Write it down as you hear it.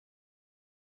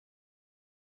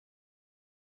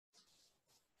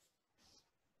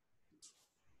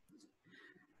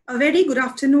A very good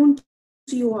afternoon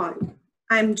to you all.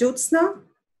 I'm Jyotsna,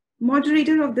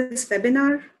 moderator of this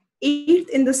webinar, 8th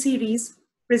in the series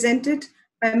presented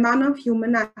by Manav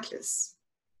Human Atlas.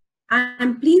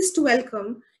 I'm pleased to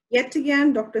welcome yet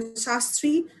again Dr.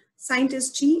 Sastry,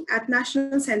 Scientist G at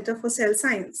National Center for Cell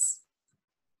Science.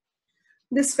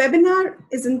 This webinar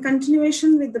is in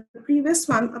continuation with the previous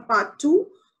one, a part 2,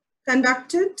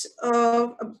 conducted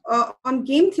on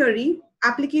game theory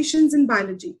applications in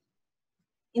biology.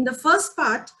 In the first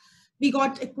part, we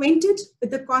got acquainted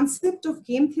with the concept of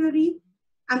game theory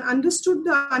and understood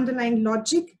the underlying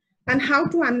logic and how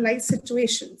to analyze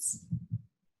situations.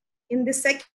 In the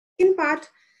second part,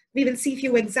 we will see a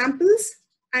few examples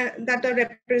that are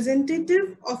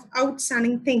representative of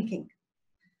outstanding thinking.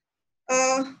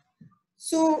 Dr.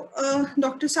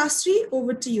 Sastry,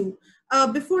 over to you.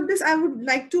 Before this, I would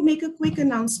like to make a quick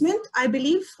announcement. I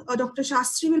believe Dr.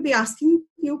 Sastry will be asking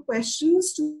a few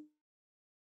questions to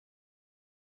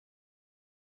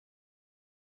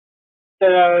we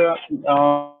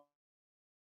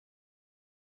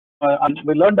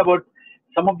learned about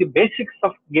some of the basics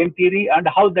of game theory and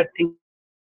how that thing,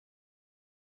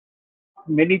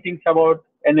 many things about,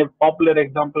 and a popular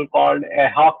example called a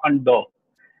hawk and dove.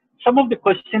 Some of the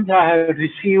questions I have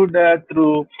received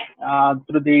through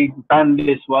the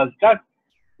panelists was that,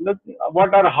 look,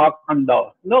 what are hawk and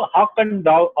dove? No, hawk and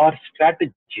dove are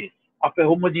strategies of a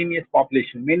homogeneous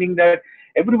population, meaning that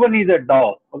everyone is a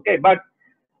dove, okay, but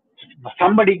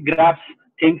somebody grabs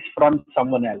things from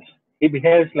someone else. He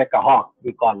behaves like a hawk,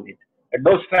 we call it. A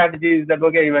dove strategy is that,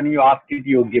 okay, when you ask it,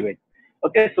 you give it.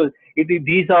 Okay, so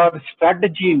these are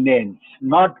strategy names,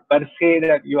 not per se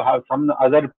that you have some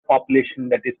other population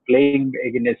that is playing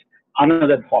against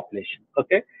another population.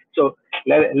 Okay, so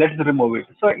let's remove it.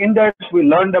 So in that we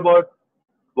learned about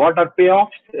what are payoffs.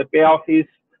 A payoff is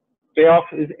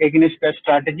against a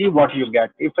strategy, what you get.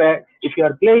 If you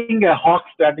are playing a hawk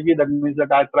strategy, that means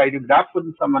that I try to grab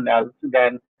from someone else,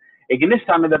 then against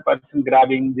another person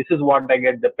grabbing, this is what I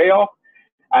get the payoff.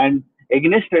 And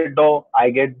against a dove,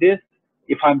 I get this.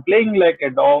 If I'm playing like a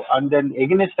dove and then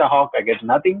against a hawk, I get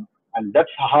nothing. And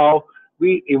that's how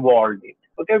we evolved it.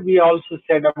 Okay, we also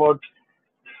said about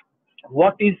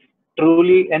what is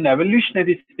truly an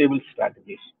evolutionary stable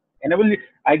strategy.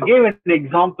 I gave an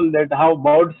example that how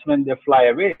birds, when they fly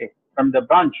away from the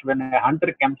branch, when a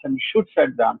hunter comes and shoots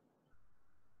at them,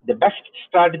 the best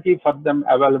strategy for them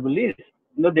available is,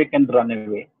 they can run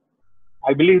away.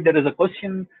 I believe there is a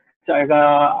question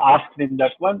asked in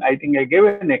that one. I think I gave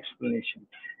an explanation.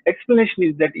 Explanation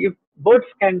is that if birds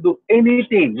can do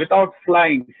anything without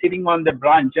flying, sitting on the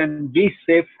branch and be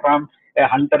safe from a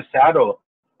hunter's arrow,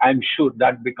 I'm sure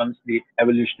that becomes the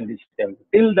evolutionary stable.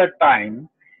 Till that time,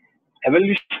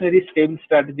 evolutionary stable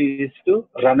strategy is to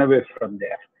run away from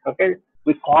there. Okay,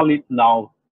 we call it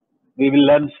now. We will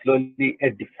learn slowly a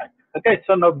defect. Okay,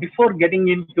 so now before getting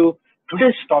into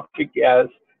today's topic as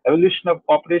evolution of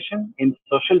cooperation in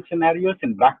social scenarios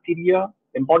in bacteria,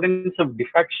 importance of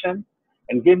defection,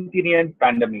 and game theory and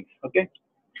pandemics. Okay,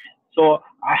 so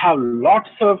I have lots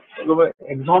of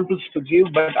examples to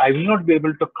give, but I will not be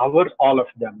able to cover all of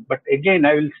them. But again,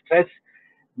 I will stress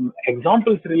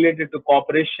examples related to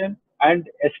cooperation and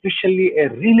especially a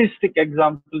realistic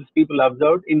examples people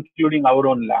observed, including our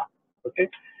own lab. Okay,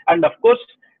 and of course,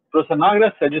 Professor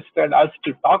Nagaraj suggested us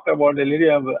to talk about a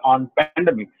little on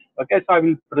pandemics. Okay, so I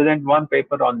will present one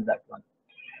paper on that one.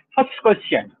 First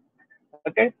question.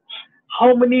 Okay,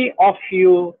 how many of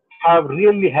you have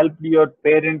really helped your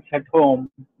parents at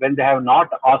home when they have not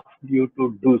asked you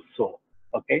to do so?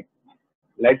 Okay,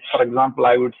 like for example,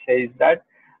 I would say is that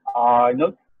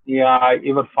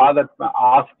your father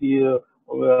asked you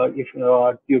if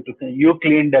you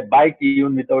cleaned a bike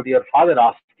even without your father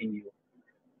asking you.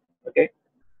 Okay,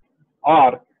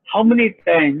 or how many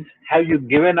times have you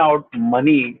given out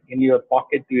money in your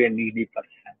pocket to a needy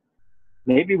person?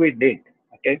 Maybe we did.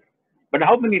 Okay, but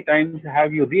how many times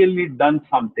have you really done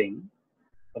something?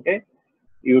 Okay,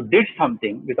 you did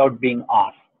something without being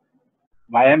asked.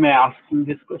 Why am I asking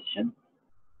this question?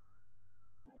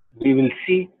 We will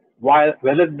see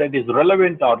whether that is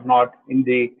relevant or not in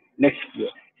the next year.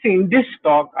 See, in this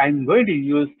talk, I'm going to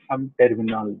use some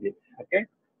terminologies. Okay,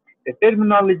 the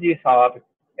terminologies are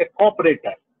a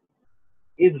cooperator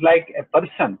is like a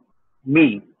person,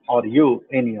 me or you,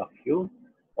 any of you.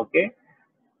 Okay,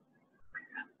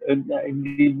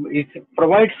 it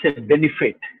provides a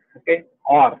benefit. Okay,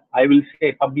 or I will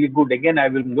say public good. Again, I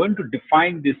will going to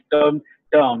define this term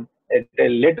at a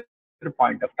later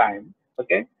point of time.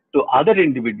 Okay, to other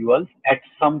individuals at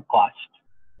some cost.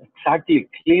 Exactly,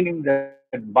 cleaning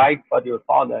that bike for your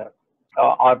father,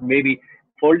 or maybe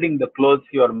folding the clothes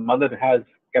your mother has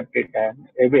kept it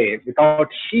away without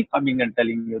she coming and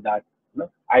telling you that,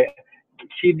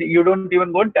 you don't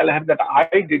even go and tell her that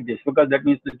I did this, because that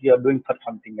means that you are doing for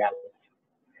something else.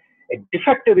 A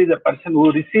defector is a person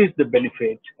who receives the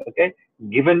benefit, okay,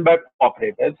 given by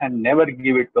cooperators and never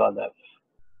give it to others.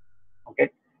 Okay.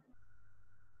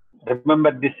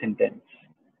 Remember this sentence.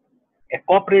 A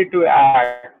cooperative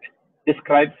act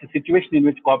describes a situation in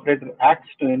which cooperator acts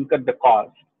to incur the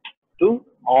cost to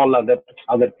all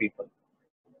other people.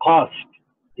 Cost,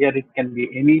 here it can be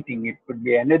anything. It could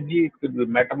be energy, it could be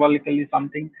metabolically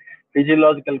something,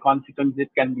 physiological consequence,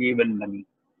 it can be even money.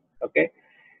 Okay.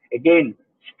 Again,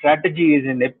 strategy is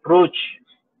an approach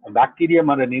a bacterium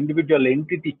or an individual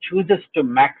entity chooses to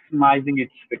maximizing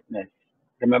its fitness.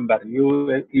 Remember,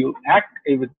 you act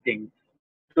everything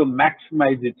to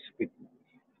maximize its fitness.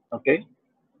 Okay,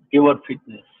 your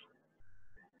fitness.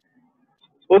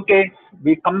 Okay,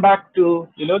 we come back to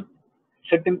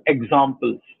certain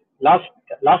examples. Last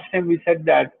time we said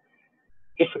that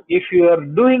if you are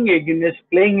playing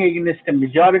against a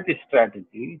majority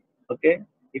strategy, okay,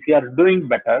 if you are doing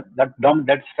better,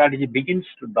 that strategy begins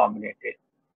to dominate it.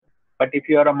 But if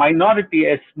you are a minority,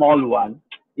 a small one,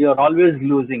 you are always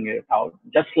losing it out.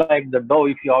 Just like the dove,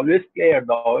 if you always play a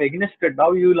dove against a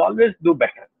dove, you will always do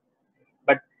better.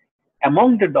 But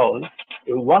among the doves,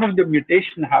 one of the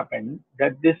mutation happened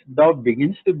that this dove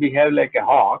begins to behave like a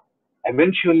hawk.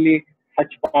 Eventually,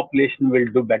 such population will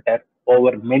do better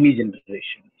over many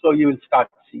generations. So you will start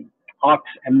seeing hawks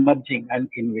emerging and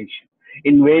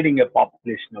invading a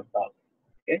population of doves.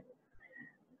 Okay.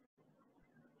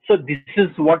 So this is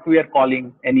what we are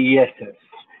calling an ESS.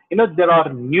 There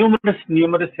are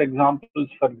numerous examples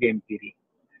for game theory.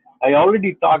 I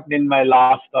already talked in my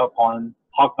last talk on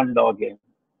hawk and dove game.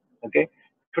 Okay.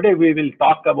 Today we will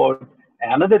talk about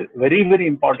another very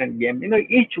important game.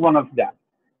 Each one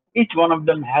of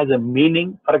them has a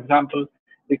meaning. For example,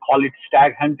 we call it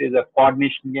stag hunt is a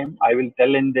coordination game. I will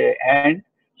tell in the end.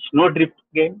 Snowdrift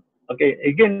game. Okay.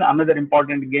 Again, another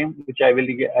important game which I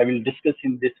will discuss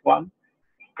in this one.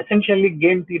 Essentially,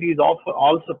 game theory is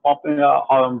also popular.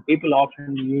 People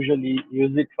often usually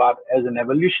use it as an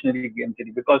evolutionary game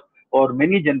theory, because over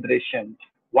many generations,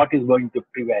 what is going to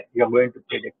prevail, you are going to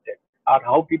predict it, or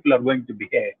how people are going to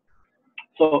behave.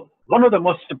 So one of the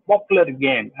most popular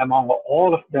game among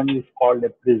all of them is called a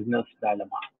prisoner's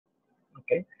dilemma.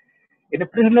 Okay, in a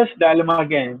prisoner's dilemma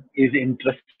game is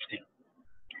interesting.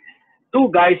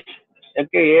 Two guys,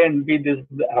 okay, A and B, this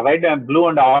red and blue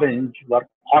and orange, were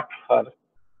caught for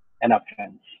an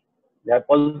offense. They are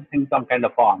possessing some kind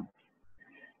of arms.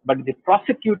 But the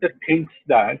prosecutor thinks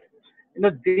that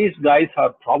these guys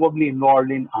are probably involved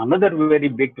in another very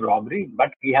big robbery, but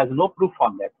he has no proof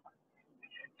on that.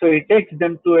 So he takes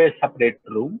them to a separate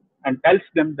room and tells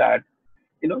them that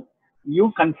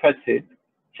you confess it,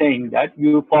 saying that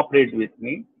you cooperate with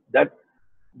me, that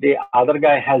the other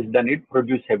guy has done it,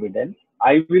 produce evidence.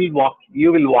 You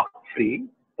will walk free.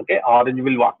 Okay, orange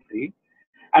will walk free.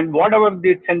 And whatever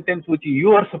the sentence which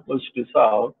you are supposed to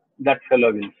serve, that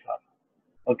fellow will serve.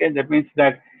 Okay, that means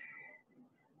that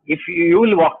if you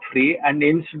will walk free, and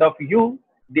instead of you,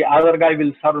 the other guy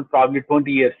will serve probably 20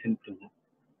 years in prison.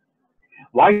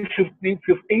 Why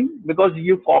 15? Because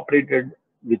you cooperated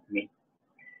with me.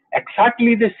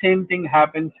 Exactly the same thing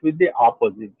happens with the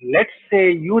opposite. Let's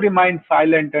say you remain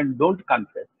silent and don't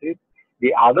confess it.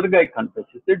 The other guy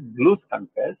confesses it, blues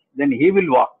confess, then he will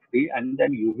walk free, and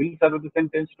then you will serve the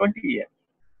sentence 20 years.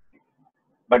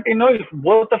 But if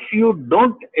both of you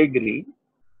don't agree,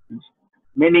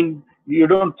 meaning you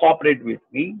don't cooperate with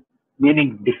me,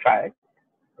 meaning defect,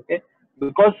 okay,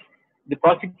 because the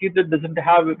prosecutor doesn't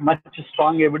have much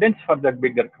strong evidence for that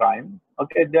bigger crime,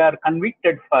 okay, they are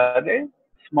convicted for a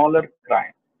smaller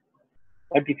crime.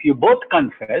 But if you both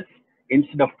confess,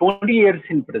 instead of 20 years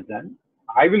in prison,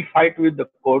 I will fight with the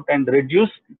court and reduce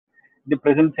the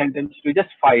prison sentence to just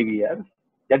 5 years.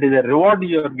 That is a reward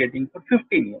you are getting for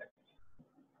 15 years.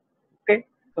 Okay,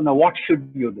 so now what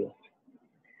should you do?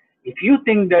 If you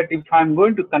think that if I'm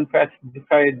going to confess,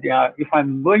 if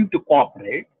I'm going to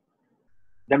cooperate,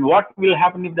 then what will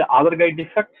happen if the other guy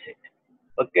defects it?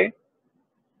 Okay,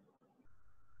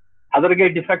 other guy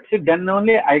defects it, then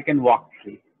only I can walk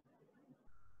free.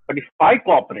 But if I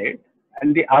cooperate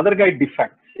and the other guy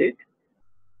defects it,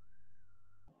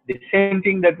 the same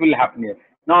thing that will happen here.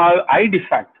 Now I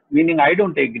defect, meaning I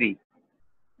don't agree,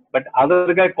 but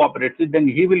other guy cooperates it, then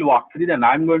he will walk free, then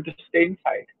I'm going to stay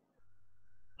inside.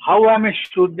 How am I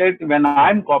sure that when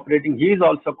I'm cooperating, he is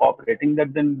also cooperating,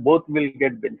 that then both will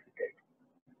get benefited?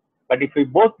 But if we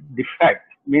both defect,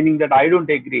 meaning that I don't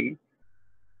agree,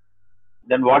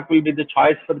 then what will be the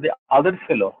choice for the other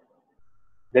fellow?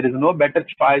 There is no better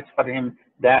choice for him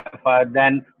than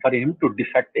for him to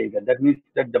defect either. That means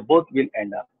that the both will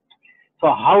end up. So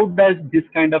how does this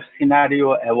kind of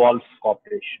scenario evolve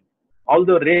cooperation?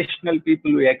 Although rational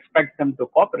people, we expect them to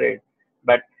cooperate,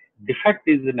 but defect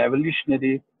is an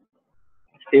evolutionary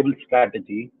stable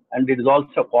strategy, and it is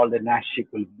also called a Nash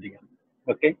equilibrium.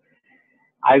 Okay,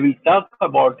 I will talk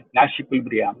about Nash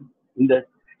equilibrium in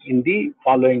the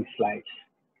following slides.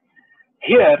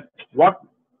 Here,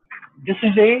 this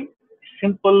is a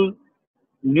simple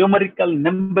numerical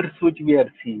numbers which we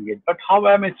are seeing it, but how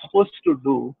am I supposed to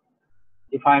do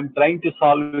if I am trying to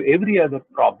solve every other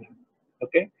problem?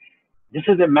 Okay, this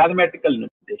is a mathematical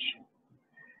notation.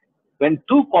 When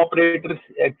two cooperators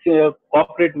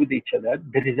cooperate with each other,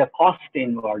 there is a cost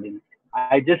involved in it.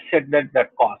 I just said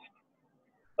that cost.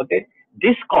 Okay,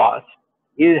 this cost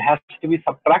has to be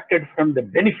subtracted from the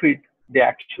benefit they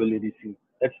actually receive.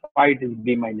 That's why it is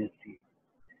B minus C.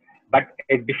 But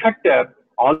a defector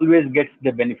always gets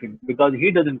the benefit because he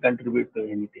doesn't contribute to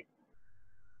anything.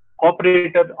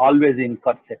 Cooperator always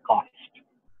incurs a cost.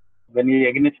 When he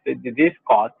against this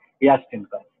cost, he has to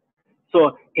incur.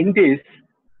 So in this,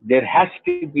 there has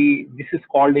to be, this is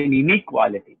called an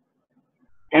inequality.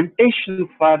 Temptation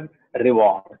for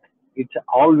reward, it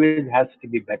always has to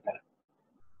be better.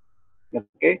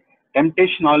 Okay,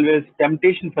 temptation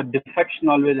for defection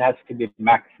always has to be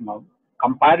maximum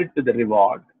compared to the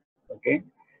reward. Okay,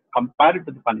 compared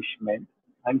to the punishment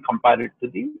and compared to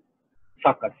the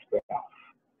success payoff.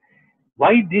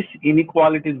 Why this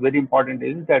inequality is very important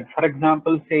is that, for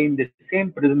example, say in the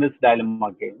same prisoner's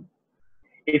dilemma game,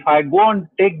 if I go and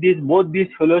take both these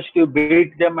fellows to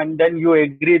beat them and then you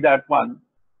agree that one,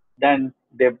 then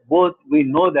we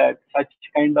know that such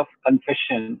kind of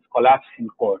confessions collapse in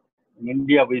court. In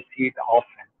India, we see it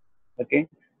often. Okay,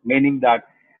 meaning that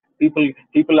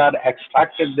people are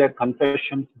extracted their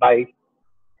confessions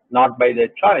not by their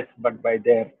choice, but by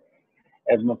their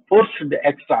forced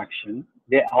extraction.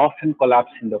 They often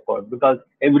collapse in the court because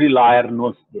every lawyer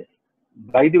knows this.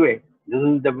 By the way, this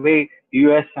is the way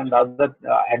US and other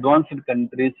advanced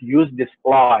countries use this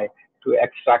ploy to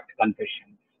extract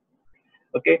confessions.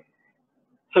 Okay,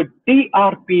 so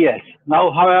TRPS.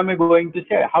 Now, how am I going to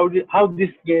say how this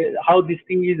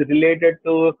thing is related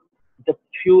to the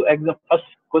first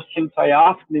questions I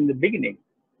asked in the beginning?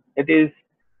 It is,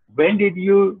 when did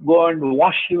you go and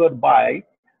wash your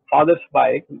father's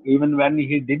bike, even when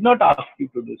he did not ask you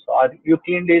to do so, or you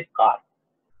cleaned his car?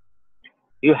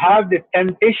 You have the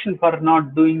temptation for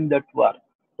not doing that work.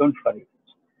 Don't worry.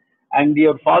 And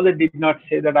your father did not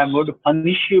say that I'm going to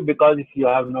punish you because if you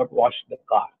have not washed the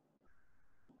car.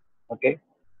 Okay.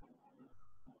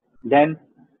 Then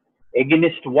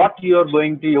against what you are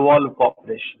going to evolve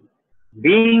cooperation.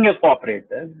 Being a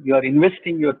cooperator, you are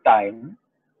investing your time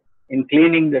in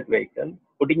cleaning that vehicle,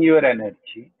 putting your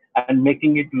energy and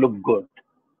making it look good.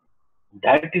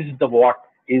 That is what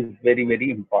is very,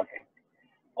 very important.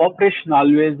 Cooperation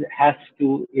always has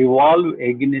to evolve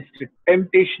against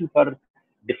temptation for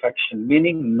defection,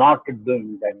 meaning not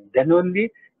doing that. Then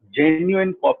only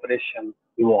genuine cooperation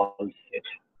evolves it.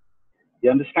 You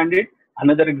understand it?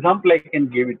 Another example I can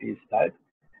give it is that,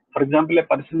 for example, a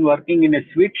person working in a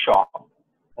sweet shop,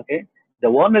 okay, the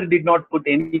owner did not put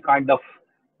any kind of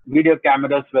video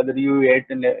cameras whether you ate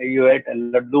a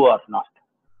laddu or not.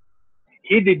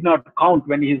 He did not count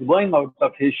when he is going out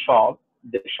of the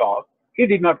shop, he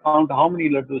did not count how many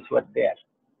laddus were there.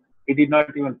 He did not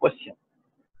even question.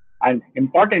 And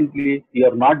importantly, you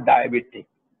are not diabetic,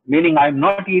 meaning I am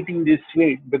not eating this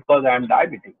sweet because I am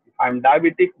diabetic. If I am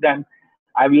diabetic, then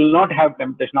I will not have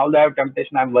temptation. Although I have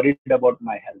temptation, I am worried about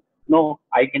my health. No,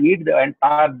 I can eat the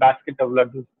entire basket of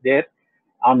laddus there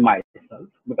on myself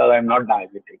because I am not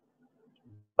diabetic.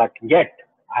 But yet,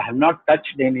 I have not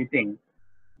touched anything.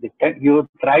 You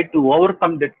try to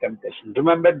overcome that temptation.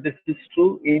 Remember, this is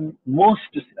true in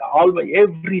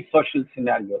every social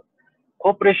scenario.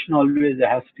 Cooperation always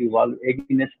has to evolve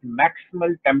against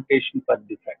maximal temptation for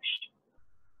defection.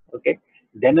 Okay,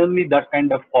 then only that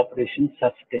kind of cooperation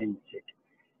sustains it.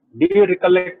 Do you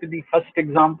recollect the first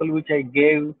example which I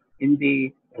gave in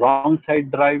the wrong side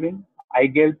driving? I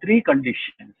gave 3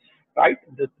 conditions, right?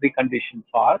 The 3 conditions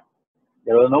are: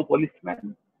 there was no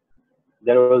policeman,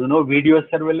 there was no video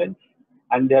surveillance,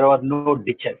 and there were no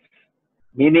ditches.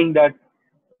 Meaning that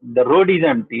the road is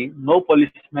empty, no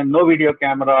policeman, no video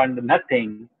camera, and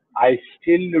nothing. I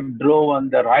still drove on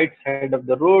the right side of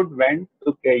the road,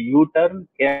 took a U-turn,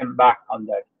 came back on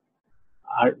that.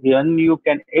 When you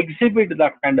can exhibit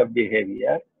that kind of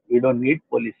behavior, you don't need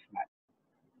policeman.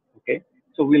 Okay,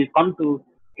 so we'll come to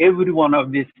every one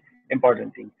of these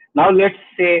important things. Now let's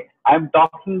say I'm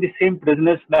talking the same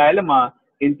prisoner's dilemma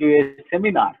into a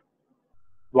seminar.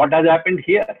 What has happened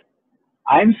here?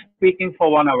 I'm speaking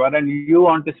for 1 hour and you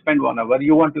want to spend 1 hour,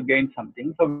 you want to gain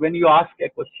something. So when you ask a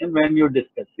question, when you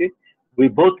discuss it, we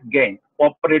both gain,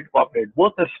 cooperate.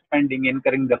 Both are spending,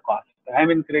 incurring the cost.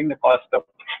 I'm incurring the cost of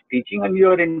teaching and you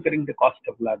are incurring the cost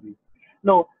of learning.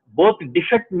 No, both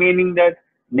defect, meaning that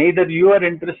neither you are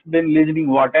interested in listening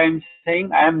what I'm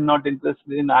saying, I am not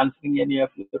interested in answering any of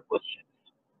your questions.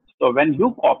 So when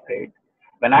you cooperate,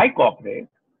 when I cooperate,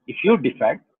 if you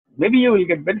defect, maybe you will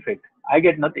get benefit. I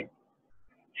get nothing.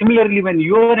 Similarly, when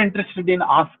you are interested in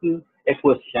asking a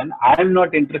question, I am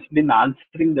not interested in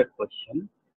answering that question.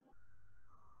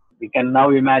 We can now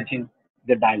imagine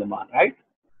the dilemma, right?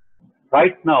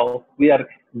 Right now, we are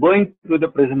going through the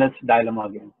prisoner's dilemma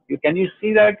again. Can you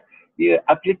see that the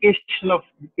application of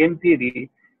game theory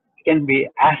can be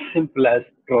as simple as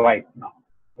right now?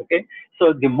 Okay,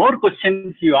 so the more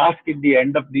questions you ask at the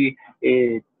end of the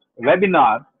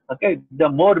webinar, okay, the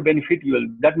more benefit you will.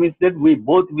 That means that we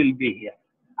both will be here.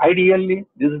 Ideally,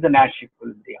 this is the Nash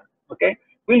equilibrium. Okay,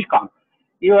 will come.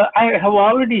 I have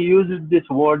already used this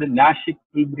word Nash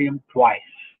equilibrium twice,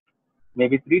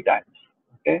 maybe 3 times.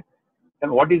 Okay,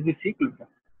 then what is this equilibrium?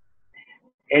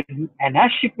 A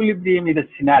Nash equilibrium is a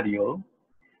scenario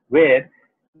where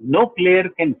no player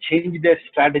can change their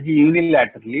strategy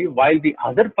unilaterally while the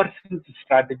other person's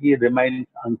strategy remains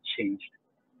unchanged.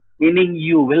 Meaning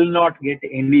you will not get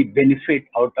any benefit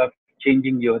out of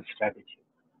changing your strategy.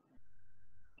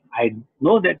 I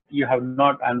know that you have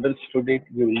not understood it,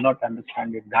 you will not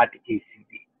understand it that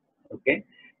easily. Okay,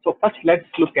 so first let's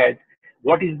look at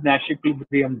what is Nash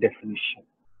equilibrium definition.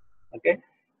 Okay,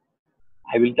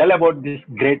 I will tell about this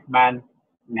great man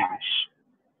Nash.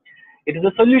 It is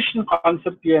a solution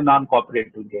concept to a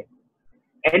non-cooperative game.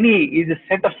 Any is a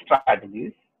set of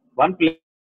strategies, one player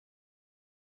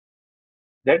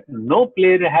that no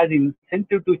player has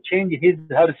incentive to change his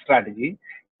or her strategy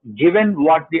given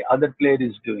what the other player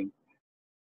is doing.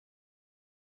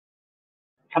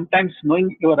 Sometimes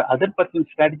knowing your other person's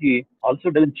strategy also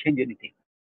doesn't change anything.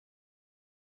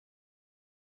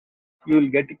 You will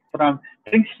get it from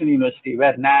Princeton University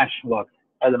where Nash works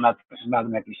as a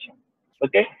mathematician.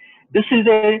 Okay, this is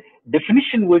a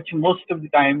definition which most of the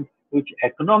time which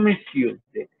economists use.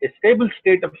 A stable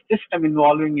state of system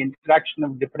involving interaction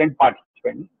of different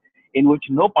participants in which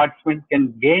no participant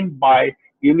can gain by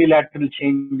unilateral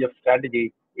change of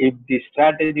strategy if the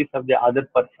strategies of the other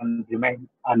person remain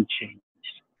unchanged.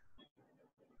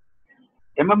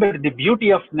 Remember, the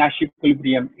beauty of Nash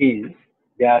equilibrium is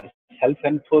they are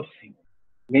self-enforcing,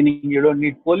 meaning you don't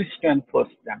need police to enforce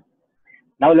them.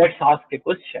 Now let's ask a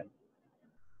question.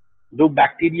 Do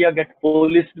bacteria get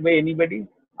policed by anybody?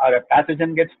 Or a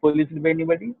pathogen gets policed by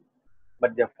anybody?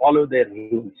 But they follow their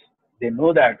rules. They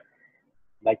know that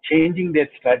by changing their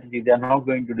strategy, they are not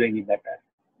going to do any better.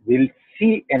 We'll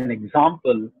see an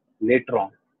example later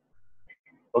on.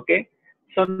 Okay,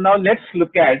 so now let's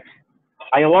look at,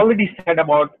 I have already said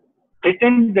about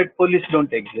pretend that police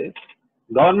don't exist.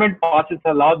 Government passes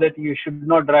a law that you should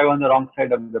not drive on the wrong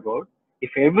side of the road.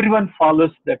 If everyone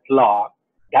follows that law,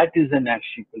 that is a Nash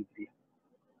equilibrium.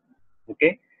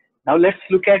 Okay, now let's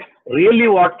look at really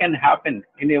what can happen.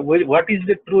 What is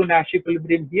the true Nash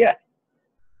equilibrium here?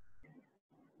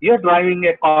 You're driving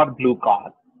a blue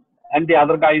car, and the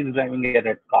other guy is driving a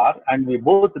red car, and we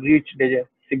both reached a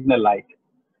signal light.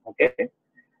 Okay,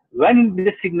 when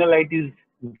the signal light is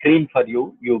green for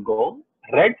you, you go,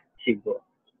 red, he goes.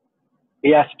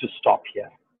 He has to stop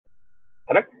here.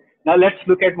 Correct? Now let's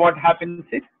look at what happens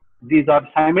if these are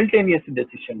simultaneous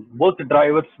decisions. Both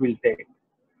drivers will take.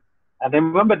 And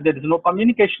remember, there is no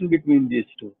communication between these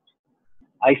two.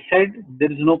 I said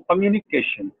there is no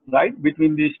communication, right,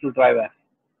 between these two drivers.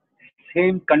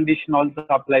 Same condition also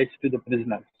applies to the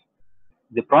prisoners.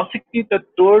 The prosecutor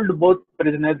told both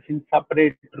prisoners in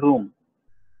separate room.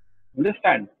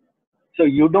 Understand? So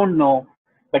you don't know,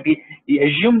 but he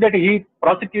assumed that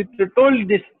prosecutor told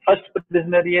this first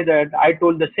prisoner here that I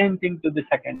told the same thing to the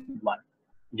second one.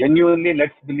 Genuinely,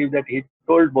 let's believe that he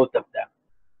told both of them.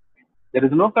 There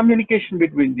is no communication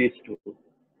between these two.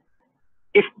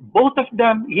 If both of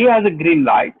them, he has a green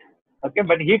light, okay,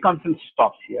 but he comes and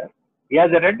stops here. He has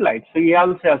a red light, so he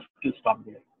also has to stop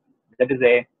there. That is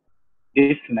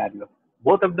this scenario.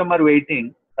 Both of them are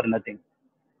waiting for nothing.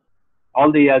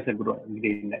 Although he has a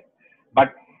green light.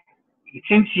 But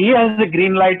since he has a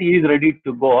green light, he is ready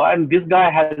to go, and this guy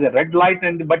has a red light,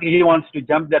 but he wants to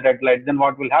jump the red light, then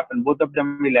what will happen? Both of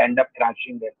them will end up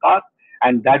crashing their car,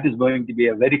 and that is going to be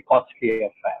a very costly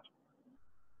affair.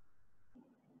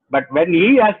 But when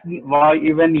he has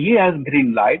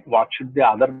green light, what should the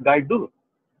other guy do?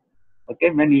 Okay,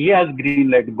 when he has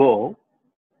green light, go.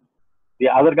 The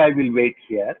other guy will wait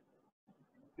here.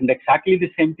 And exactly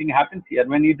the same thing happens here.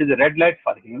 When it is a red light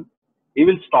for him, he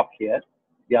will stop here.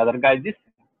 The other guy this.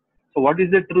 So what is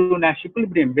the true Nash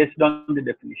equilibrium based on the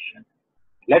definition?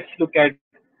 Let's look at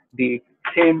the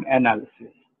same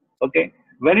analysis. Okay.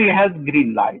 When he has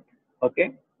green light,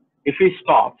 okay, if he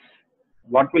stops,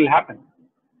 what will happen?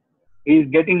 He is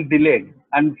getting delayed,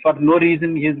 and for no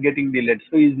reason he is getting delayed.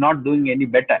 So he is not doing any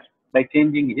better by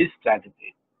changing his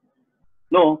strategy.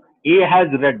 No, he has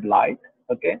red light,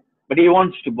 okay, but he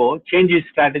wants to go, change his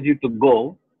strategy to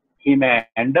go. He may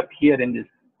end up here in this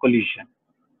collision.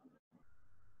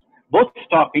 Both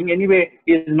stopping anyway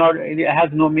is not, it has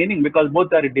no meaning because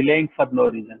both are delaying for no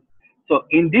reason. So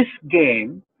in this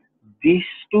game, these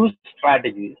two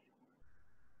strategies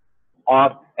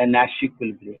are a Nash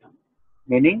equilibrium,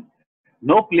 meaning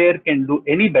no player can do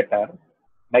any better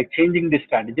by changing the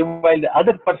strategy while the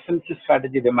other person's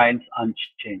strategy remains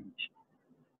unchanged.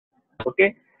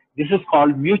 Okay, this is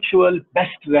called mutual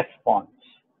best response.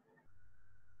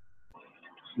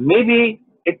 Maybe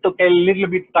it took a little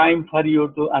bit time for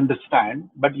you to understand,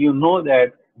 but you know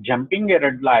that jumping a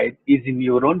red light is in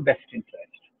your own best interest.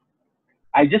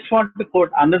 I just want to quote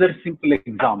another simple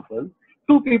example.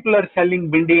 Two people are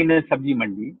selling bindi in a sabji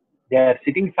mandi. They are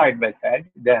sitting side by side.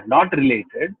 They are not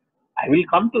related. I will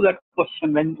come to that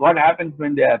question when what happens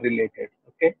when they are related.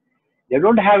 Okay, they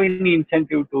don't have any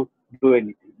incentive to do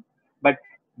anything, but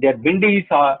their bindi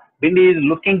is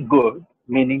looking good,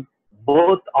 meaning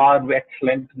both are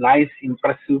excellent, nice,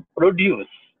 impressive produce.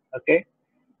 Okay,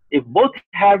 if both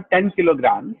have 10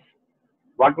 kilograms,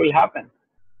 what will happen?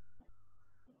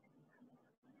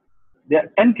 Their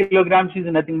 10 kilograms is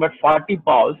nothing but 40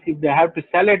 paws. If they have to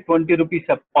sell at 20 rupees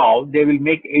a paw, they will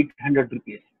make 800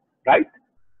 rupees, right?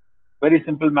 Very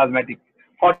simple mathematics.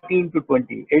 14 to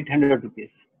 20, 800 rupees.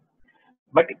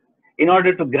 But in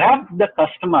order to grab the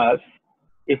customers,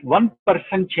 if one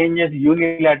person changes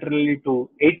unilaterally to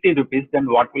 18 rupees,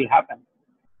 then what will happen?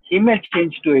 He may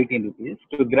change to 18 rupees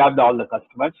to grab all the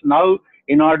customers. Now,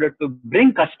 in order to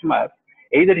bring customers,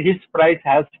 either his price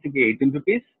has to be 18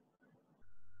 rupees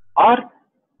or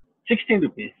 16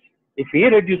 rupees. If he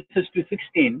reduces to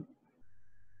 16,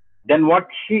 then what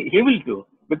he will do?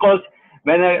 Because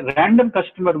when a random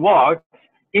customer walks,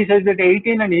 he says that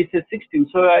 18 and he says 16,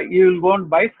 so you will go and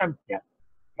buy from him,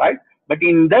 right? But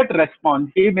in that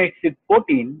response, he makes it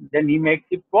 14, then he makes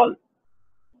it 12.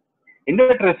 In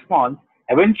that response,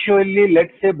 eventually,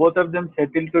 let's say both of them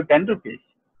settle to 10 rupees.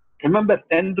 Remember,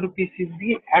 10 rupees is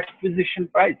the acquisition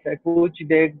price at which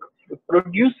they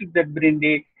produce that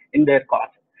brindi in their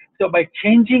cost. So by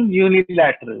changing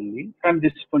unilaterally from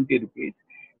this 20 rupees,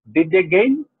 did they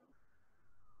gain?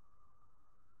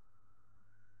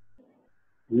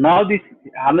 Now this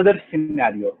another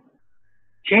scenario.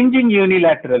 Changing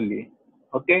unilaterally,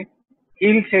 okay, he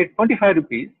will say 25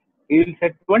 rupees, he will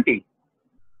say 20.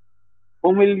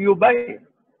 Whom will you buy?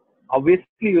 Obviously,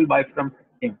 you will buy from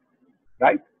him,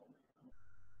 right?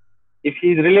 If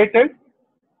he is related,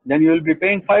 then you will be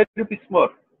paying 5 rupees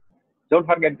more. Don't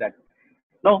forget that.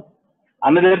 No,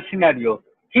 another scenario.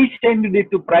 He changed it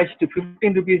to price to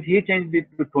 15 rupees, he changed it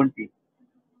to 20.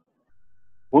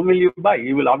 Whom will you buy?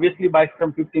 You will obviously buy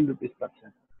from 15 rupees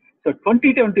person. So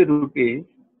 20 rupees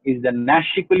is the Nash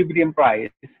equilibrium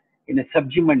price in a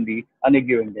sabji mandi on a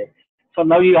given day. So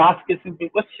now you ask a simple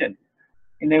question.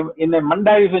 In a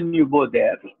mandi, when you go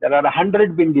there are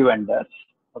 100 bindi vendors.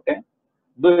 Okay,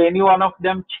 do any one of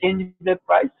them change their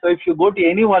price? So if you go to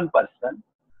any one person,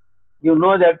 you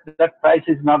know that that price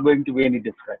is not going to be any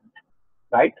different,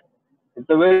 right? It's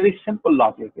a very simple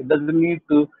logic. It doesn't need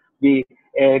to be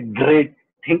a great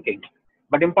thinking.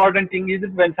 But important thing is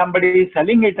that when somebody is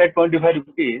selling it at 25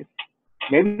 rupees,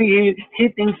 maybe he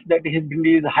thinks that his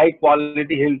bindi is high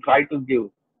quality, he'll try to give,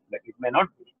 but it may not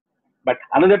be. But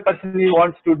another person he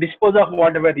wants to dispose of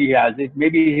whatever he has,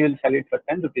 maybe he will sell it for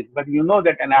 10 rupees. But you know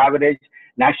that an average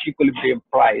Nash equilibrium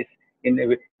price in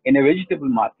a vegetable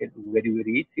market very,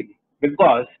 very easily,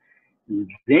 because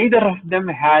neither of them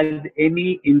has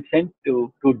any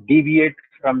incentive to deviate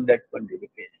from that 20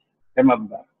 rupees.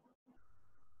 Remember,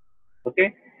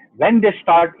 okay? When they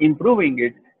start improving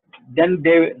it, then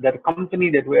their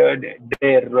company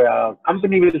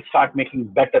will start making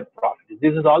better profits.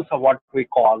 This is also what we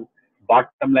call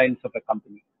bottom lines of a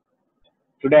company.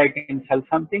 Today I can sell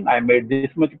something, I made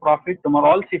this much profit.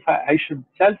 Tomorrow also, if I should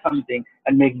sell something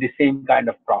and make the same kind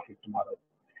of profit tomorrow.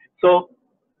 So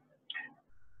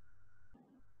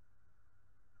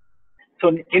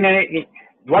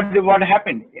what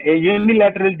happened? A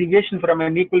unilateral deviation from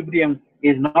an equilibrium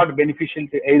is not beneficial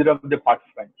to either of the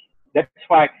participants. That's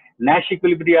why Nash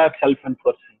equilibria are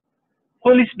self-enforcing.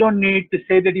 Police don't need to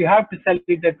say that you have to sell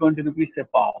it at 20 rupees a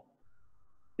pound.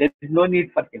 There is no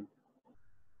need for him,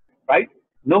 right?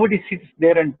 Nobody sits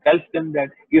there and tells them that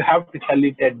you have to sell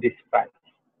it at this price.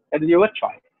 That is your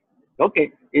choice.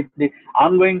 Okay, if the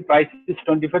ongoing price is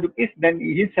 25 rupees, then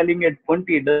he's selling at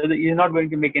 20. He's not going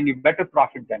to make any better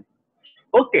profit than.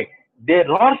 Okay,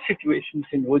 there are situations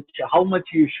in which how much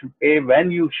you should pay, when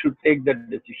you should take the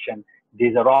decision.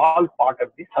 These are all part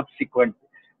of the subsequent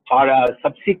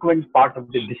part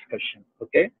of the discussion.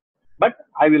 Okay, but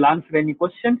I will answer any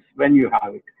questions when you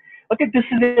have it. Okay, this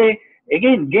is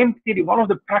again game theory. One of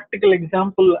the practical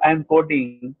example I am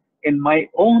quoting in my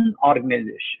own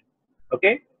organization.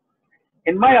 Okay,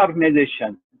 in my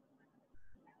organization,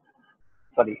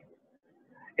 sorry,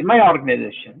 in my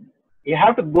organization, you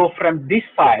have to go from this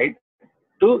side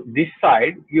to this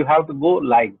side. You have to go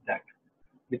like that.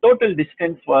 The total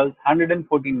distance was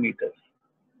 114 meters.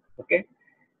 Okay,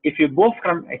 if you go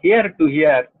from here to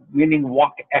here, meaning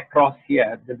walk across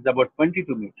here, that's about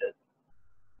 22 meters.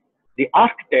 The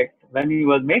architect, when he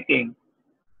was making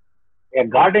a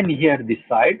garden here this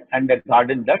side and a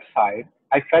garden that side,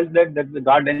 I felt that the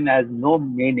garden has no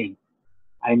meaning.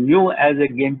 I knew as a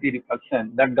game theory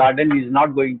person that garden is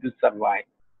not going to survive.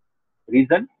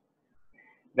 Reason?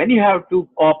 When you have to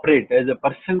cooperate as a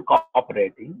person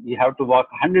cooperating, you have to walk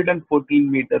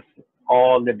 114 meters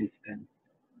all the distance.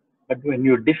 But when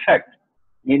you defect,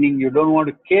 meaning you don't want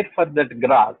to care for that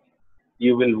grass,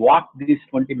 you will walk these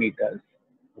 20 meters,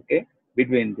 okay,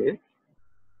 between this,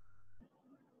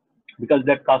 because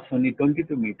that costs only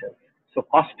 22 meters. So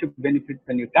cost to benefit,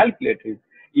 when you calculate it,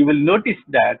 you will notice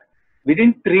that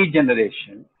within 3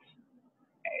 generations,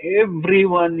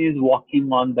 everyone is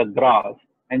walking on the grass,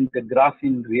 and the grass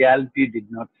in reality did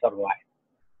not survive.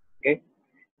 Okay,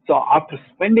 so after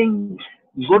spending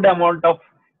good amount of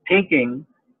thinking,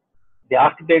 the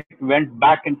architect went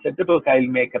back and said, okay, I'll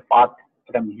make a path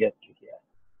from here to here.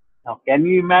 Now, can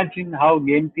you imagine how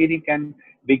game theory can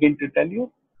begin to tell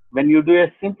you? When you do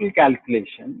a simple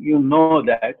calculation, you know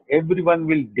that everyone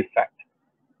will defect.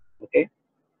 Okay,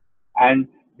 and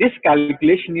this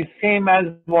calculation is same as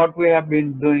what we have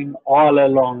been doing all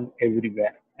along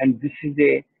everywhere. And this is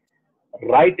a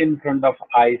right in front of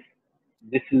eyes.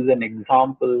 This is an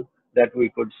example that we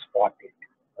could spot it.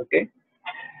 Okay.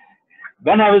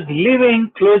 When I was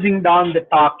leaving, closing down the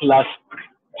talk last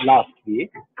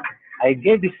week, I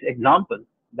gave this example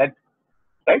that,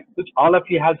 right, which all of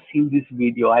you have seen this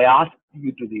video. I asked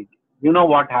you to read. You know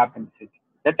what happens is,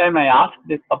 that time I asked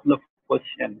a couple of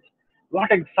questions.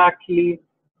 What exactly,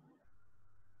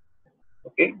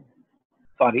 okay,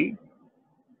 sorry.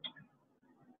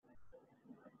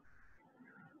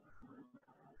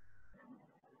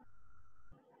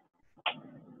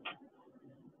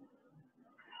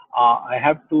 I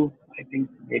have to, I think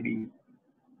maybe,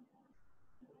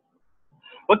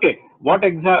 okay, what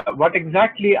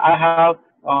exactly I have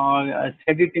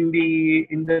said it in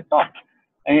the talk,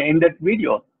 in that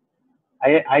video.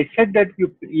 I said that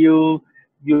you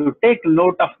take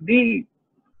note of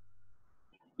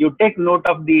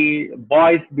the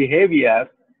boy's behavior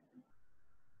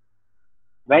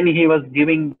when he was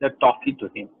giving the talkie to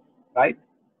him, right?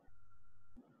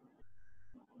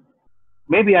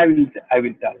 Maybe I will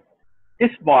tell.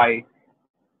 This boy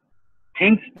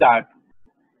thinks that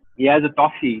he has a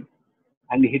toffee,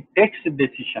 and he takes a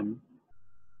decision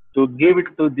to give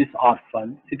it to this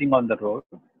orphan sitting on the road.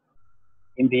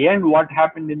 In the end, what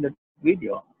happened in the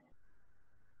video?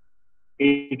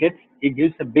 He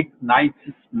gives a big nice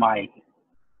smile.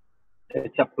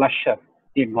 It's a pleasure.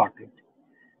 He got it.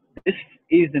 This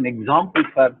is an example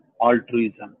for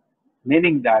altruism,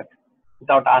 meaning that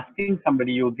without asking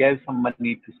somebody, you gave some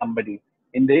money to somebody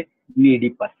in the needy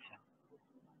person.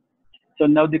 So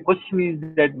now the question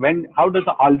is that how does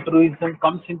altruism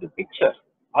comes into picture?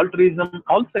 Altruism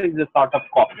also is a sort of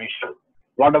cooperation.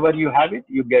 Whatever you have it,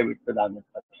 you gave it to the other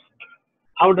person.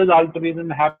 How does altruism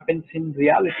happens in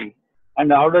reality?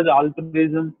 And how does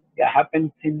altruism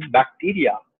happens in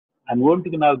bacteria? I'm going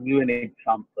to now give an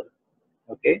example.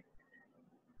 Okay,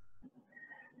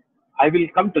 I will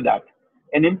come to that.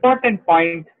 An important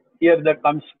point here that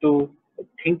comes to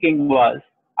thinking was,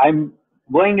 I'm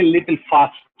going a little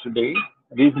fast today.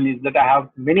 Reason is that I have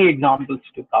many examples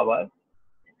to cover.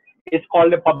 It's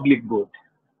called a public good.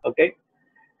 Okay,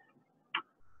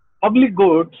 public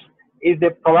goods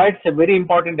provides a very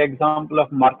important example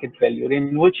of market failure,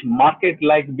 in which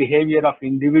market-like behavior of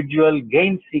individual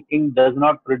gain-seeking does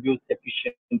not produce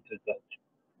efficient results.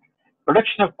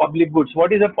 Production of public goods.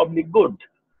 What is a public good?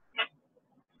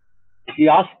 He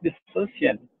asked this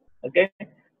question. Okay,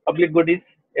 public good is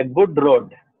a good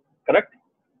road, correct?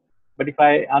 But if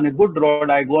I, on a good road,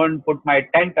 I go and put my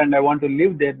tent and I want to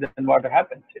live there, then what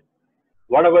happens?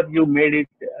 Whatever you made it,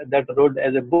 that road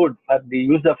as a good for the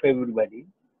use of everybody,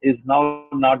 is now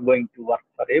not going to work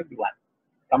for everyone.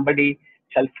 Somebody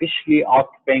selfishly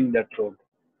occupying that road.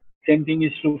 Same thing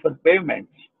is true for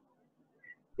pavements.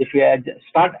 If you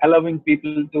start allowing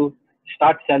people to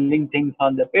start selling things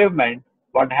on the pavement,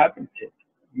 what happens is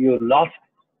you lost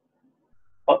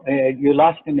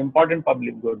an important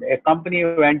public good. A company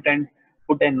went and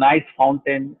put a nice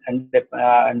fountain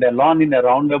and a lawn in a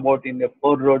roundabout in a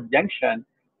four-road junction.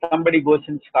 Somebody goes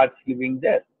and starts living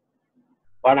there.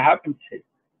 What happens is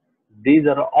these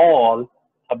are all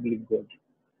public goods.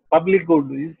 Public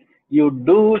good is you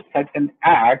do certain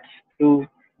acts to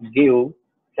give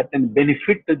certain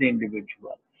benefit to the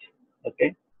individuals,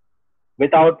 okay,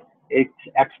 without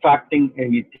extracting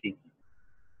anything.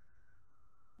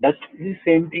 Does the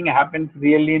same thing happen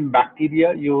really in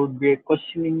bacteria? You would be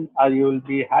questioning or you will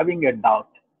be having a doubt.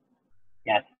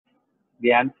 Yes.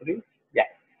 The answer is yes.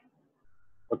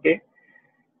 Okay.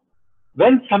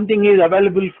 When something is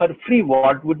available for free,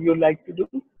 what would you like to do?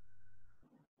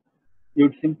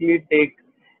 You'd simply take,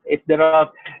 if there are,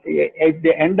 at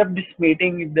the end of this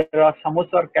meeting, if there are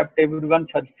samosa kept everyone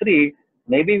for free,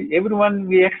 maybe everyone,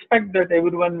 we expect that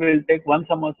everyone will take one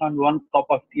samosa and one cup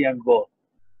of tea and go.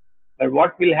 But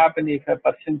what will happen if a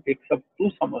person picks up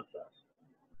two samosas?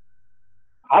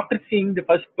 After seeing the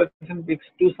first person picks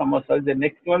two samosas, the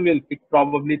next one will pick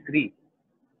probably three.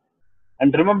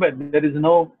 And remember, there is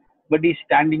nobody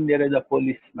standing there as a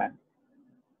policeman.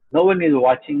 No one is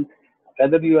watching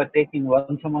whether you are taking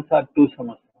one samosa or two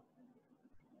samosas,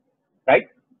 right?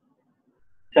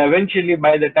 So eventually,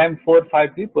 by the time 4 or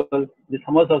 5 people, the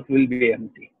samosas will be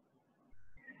empty.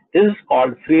 This is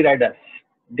called free riders,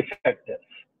 defectors.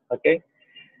 Okay.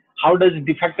 How does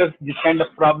defectors, this kind of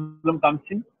problem comes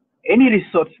in? Any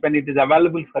resource, when it is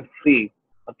available for free,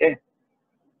 okay,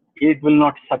 it will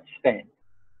not sustain.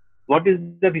 What is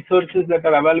the resources that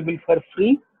are available for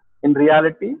free in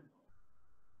reality?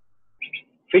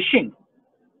 Fishing.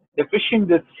 The fish in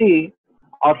the sea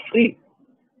are free.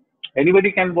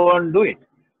 Anybody can go and do it.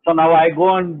 So now I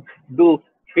go and do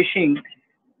fishing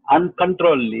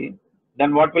uncontrolledly,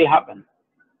 then what will happen?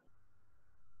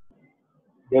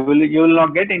 You will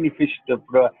not get any fish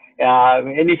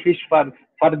for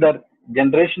further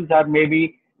generations, or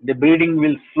maybe the breeding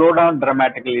will slow down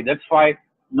dramatically. That's why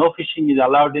no fishing is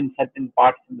allowed in certain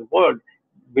parts in the world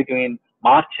between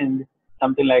March and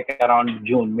something like around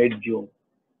June, mid-June,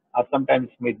 or sometimes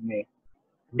mid-May,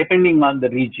 depending on the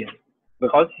region,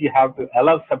 because you have to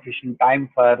allow sufficient time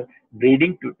for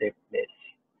breeding to take place.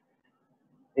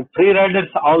 If free riders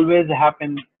always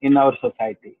happen in our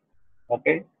society,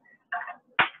 okay?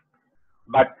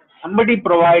 But somebody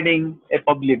providing a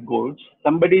public goods,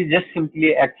 somebody is just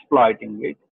simply exploiting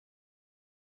it,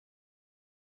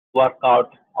 work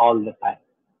out all the time.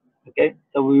 Okay,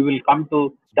 so we will come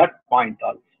to that point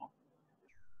also.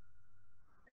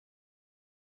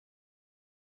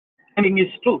 Thing is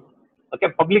true. Okay,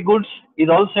 public goods is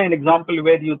also an example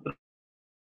where you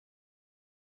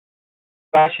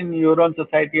trash in your own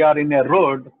society or in a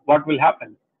road. What will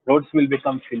happen? Roads will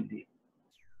become filthy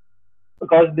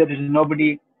because there is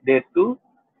nobody there to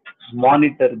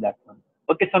monitor that one.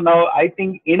 Okay, so now I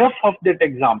think enough of that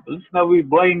examples. Now we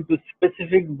go into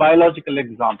specific biological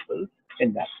examples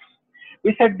in that.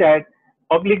 We said that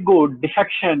public good,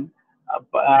 defection,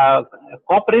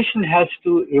 cooperation has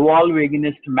to evolve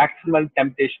against maximal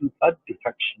temptation for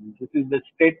defection. This is the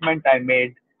statement I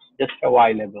made just a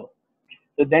while ago.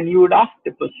 So then you would ask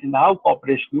the question how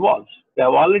cooperation evolves. We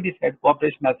have already said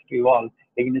cooperation has to evolve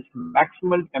against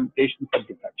maximal temptation for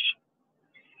defection.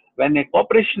 When a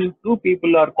cooperation, two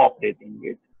people are cooperating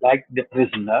with, like the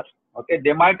prisoner, okay,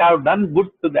 they might have done good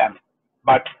to them,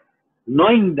 but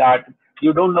knowing that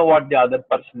you don't know what the other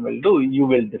person will do, you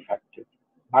will defect it.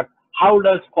 But how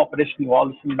does cooperation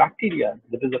evolve in bacteria?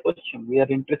 That is the question. We are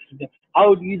interested in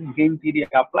how these game theory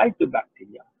apply to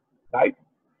bacteria, right?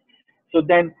 So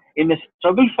then in a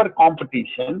struggle for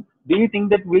competition, do you think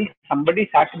that will somebody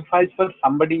sacrifice for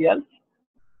somebody else?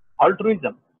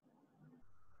 Altruism.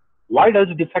 Why does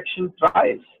defection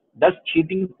thrive? Does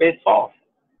cheating pay off?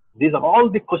 These are all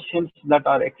the questions that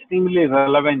are extremely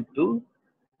relevant to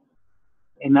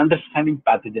in understanding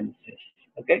pathogenesis.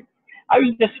 Okay, I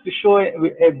will just show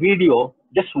a video.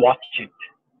 Just watch it.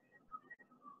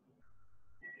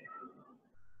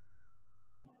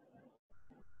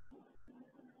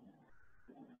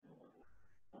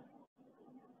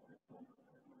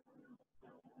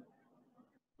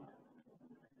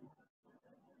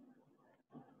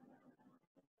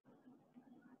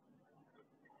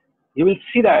 You will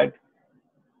see that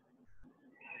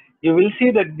you will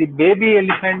see that the baby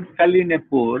elephant fell in a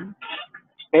pool.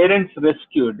 Parents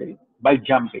rescued it by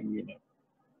jumping in it.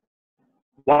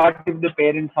 What if the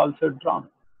parents also drowned?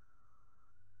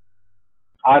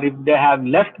 Or if they have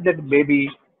left that baby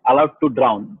allowed to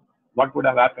drown, what would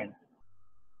have happened?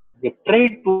 The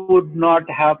trait would not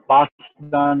have passed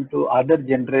on to other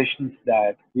generations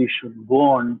that we should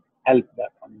go and help that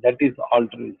one. That is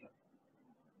altruism.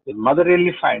 The mother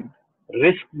elephant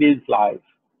risked his life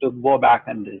to go back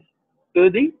and this to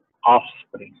the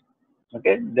offspring.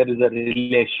 Okay, there is a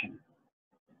relation.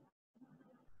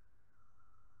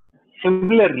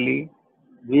 Similarly,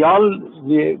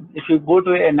 if you go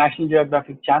to a National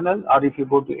Geographic channel or if you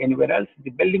go to anywhere else, the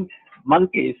building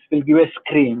monkeys will give a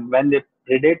scream when the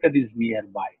predator is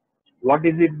nearby. What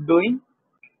is it doing?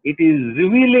 It is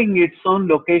revealing its own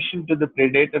location to the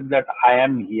predator that I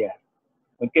am here.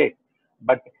 Okay,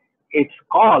 but its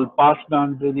call passed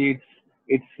on to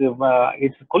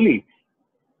its colleagues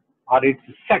or its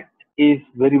sect is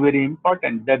very, very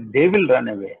important, that they will run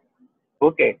away.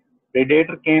 Okay,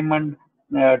 predator came and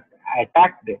uh,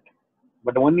 attacked it,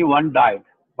 but only one died.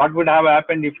 What would have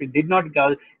happened if it did not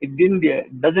go? It didn't.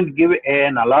 Doesn't give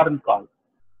an alarm call.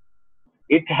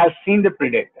 It has seen the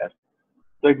predator,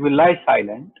 so it will lie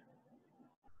silent.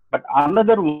 But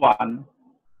another one,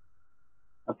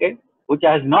 okay, which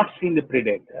has not seen the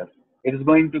predator, it's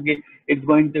going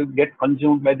to get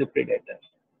consumed by the predator.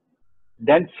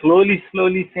 Then slowly,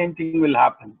 same thing will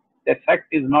happen. The sect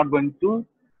is not going to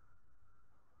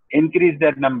increase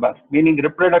their number, meaning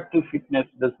reproductive fitness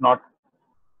does not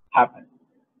happen.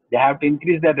 They have to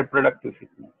increase their reproductive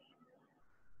fitness.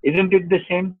 Isn't it the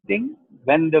same thing?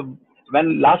 When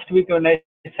last week when I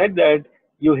said that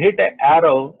you hit an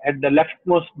arrow at the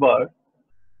leftmost bird,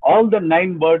 all the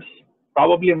 9 birds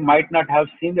probably might not have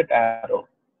seen that arrow,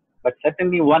 but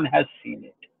certainly one has seen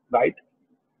it, right?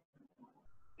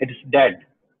 It is dead.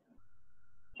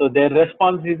 So their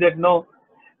response is that no,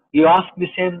 you ask the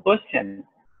same question.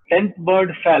 10th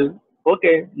bird fell.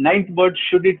 Okay, 9th bird,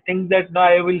 should it think that no,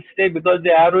 I will stay because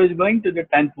the arrow is going to the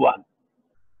 10th one?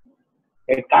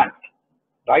 It can't,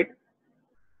 right?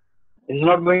 It's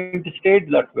not going to stay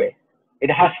that way.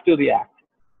 It has to react.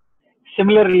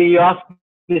 Similarly, you ask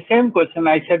the same question.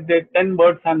 I said that 10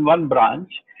 birds on one branch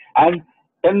and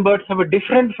 10 birds have a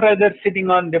different feather sitting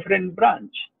on different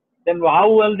branch. Then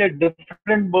how will the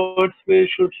different birds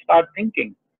we should start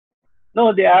thinking?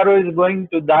 No, the arrow is going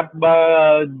to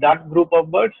that group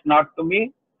of birds, not to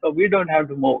me. So we don't have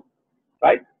to move,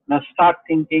 right? Now start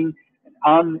thinking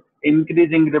on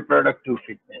increasing reproductive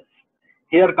fitness.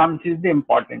 Here comes is the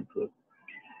important truth.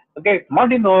 Okay,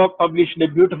 Martin Novak published a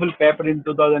beautiful paper in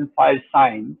 2005,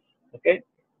 Science. Okay,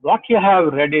 what you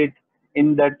have read it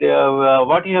in that,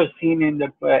 what you have seen in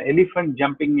that elephant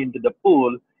jumping into the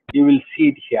pool, you will see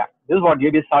it here. This is what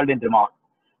J.D. Saldin remarked.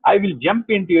 I will jump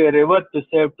into a river to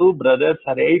save 2 brothers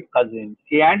or 8 cousins.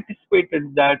 He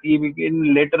anticipated that he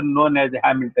became later known as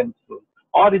Hamilton's rule,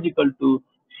 or is equal to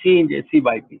C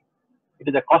by P. It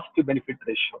is a cost to benefit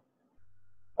ratio.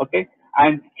 Okay,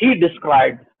 and he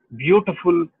described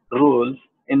beautiful rules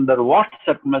in the what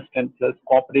circumstances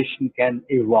cooperation can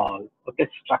evolve. Okay,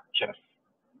 structures.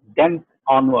 Then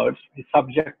onwards, the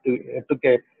subject took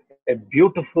a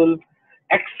beautiful,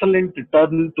 excellent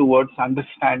turn towards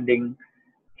understanding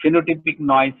phenotypic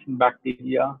noise in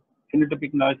bacteria,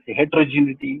 phenotypic noise,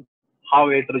 heterogeneity, how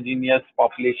heterogeneous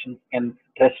populations can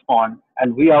respond,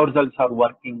 and we ourselves are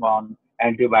working on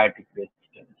antibiotic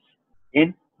resistance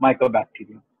in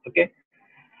mycobacterium. Okay,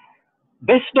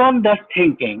 based on that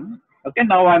thinking, okay,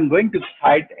 now I'm going to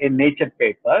cite a Nature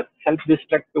paper,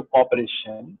 self-destructive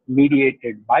cooperation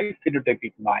mediated by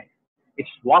phenotypic noise. It's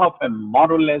one of a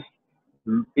marvelous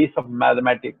piece of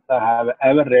mathematics I have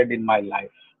ever read in my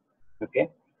life. Okay,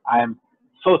 I am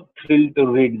so thrilled to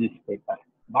read this paper,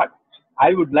 but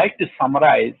I would like to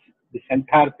summarize this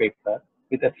entire paper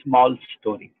with a small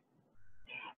story.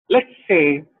 Let's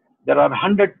say there are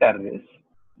 100 terrorists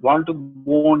want to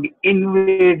go and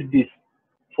invade this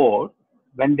fort.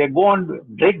 When they go and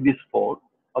break this fort,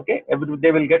 okay,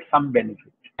 they will get some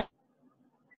benefit.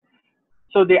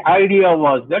 So the idea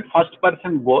was that first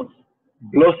person goes,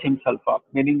 blows himself up,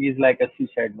 meaning he's like a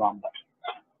suicide bomber.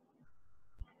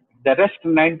 The rest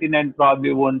 99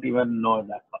 probably won't even know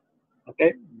that.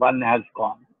 Okay, 1 has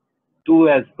gone, 2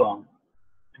 has gone,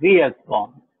 3 has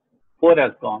gone, 4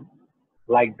 has gone,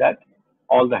 like that,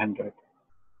 all the 100.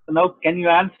 So now, can you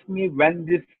answer me when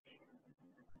this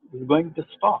is going to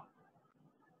stop?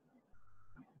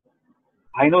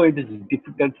 I know it is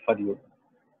difficult for you.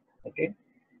 Okay,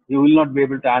 you will not be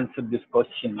able to answer this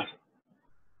question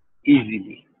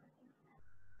easily.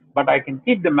 But I can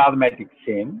keep the mathematics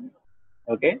same.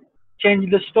 Okay, change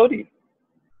the story.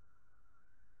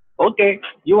 Okay,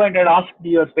 you went and asked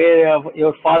your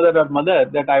father or mother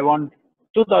that I want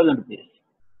 2,000 rupees.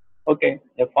 Okay,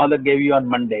 your father gave you on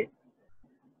Monday.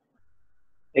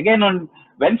 Again on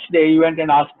Wednesday, you went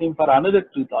and asked him for another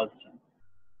 2,000.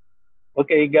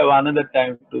 Okay, he gave another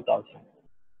time 2,000.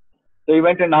 So you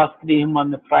went and asked him on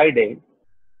the Friday.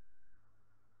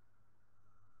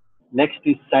 Next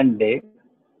is Sunday.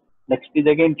 Next is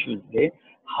again Tuesday.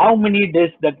 How many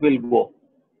days that will go?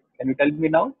 Can you tell me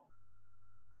now?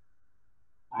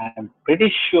 I am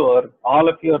pretty sure all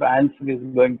of your answer is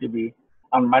going to be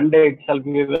on Monday itself.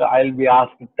 I'll be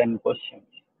asked 10 questions.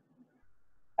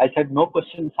 I said no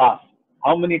questions asked.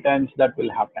 How many times that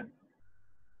will happen?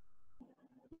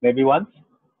 Maybe once,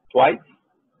 twice.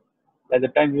 By the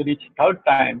time you reach third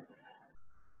time,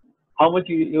 how much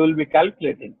you will be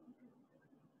calculating?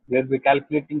 You will be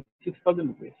calculating 6,000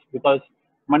 rupees because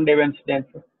Monday, Wednesday,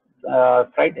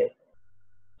 and Friday.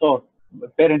 So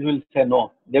parents will say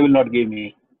no, they will not give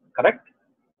me. Correct?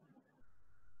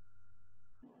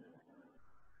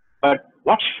 But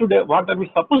what are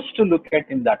we supposed to look at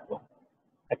in that one?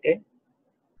 Okay.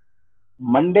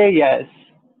 Monday, yes.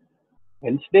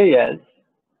 Wednesday, yes.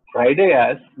 Friday,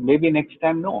 yes. Maybe next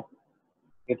time, no.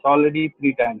 It's already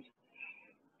 3 times.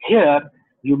 Here,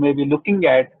 you may be looking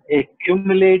at a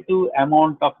cumulative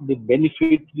amount of the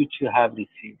benefit which you have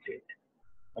received it.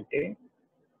 Okay.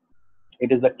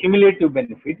 It is a cumulative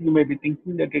benefit. You may be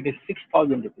thinking that it is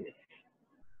 6,000 rupees.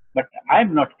 But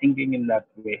I'm not thinking in that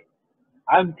way.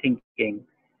 I'm thinking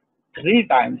 3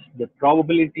 times the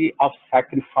probability of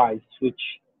sacrifice which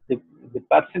the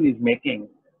person is making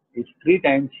is 3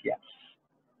 times yes.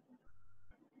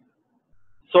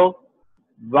 So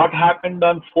what happened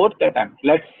on 4th attempt?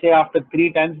 Let's say after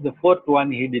 3 times, the 4th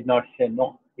one, he did not say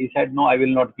no. He said, no, I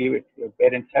will not give it. Your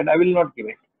parents said, I will not give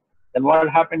it. Then what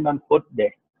happened on 4th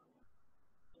day?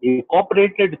 He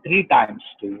cooperated 3 times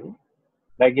to you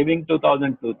by giving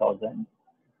 2,000,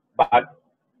 but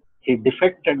he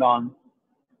defected on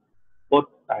 4th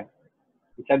time.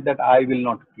 He said that I will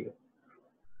not give.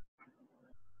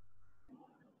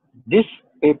 This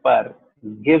paper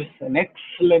gives an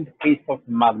excellent piece of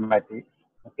mathematics,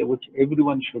 okay, which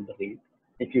everyone should read.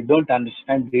 If you don't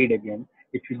understand, read again.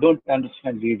 If you don't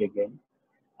understand, read again.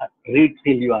 Read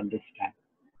till you understand.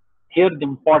 Here, the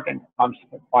important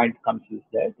point comes is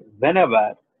that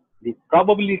whenever the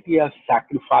probability of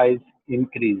sacrifice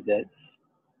increases,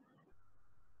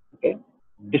 okay,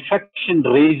 defection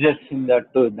raises in that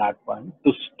one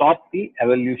to stop the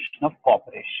evolution of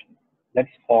cooperation. That's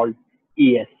called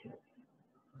ESS,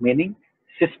 meaning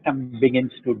system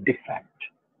begins to defect.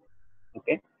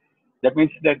 Okay, that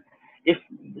means that if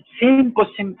the same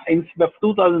question instead of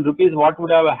 2,000 rupees, what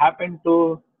would have happened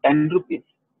to 10 rupees?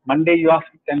 Monday you ask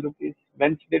 10 rupees,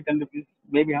 Wednesday 10 rupees,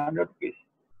 maybe 100 rupees.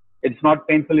 It's not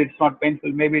painful, it's not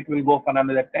painful. Maybe it will go for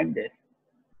another 10 days.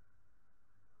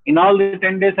 In all the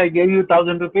 10 days, I gave you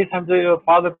 1,000 rupees, and so your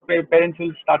parents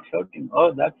will start shouting.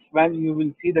 Oh, that's when you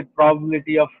will see the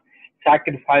probability of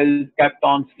sacrifice kept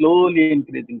on slowly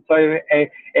increasing. So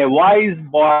a wise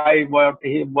boy, what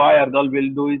boy or girl will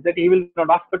do is that he will not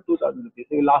ask for 2,000 rupees.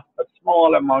 He will ask for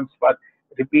small amounts, but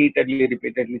repeatedly,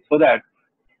 so that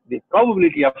the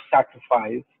probability of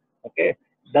sacrifice, okay,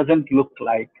 doesn't look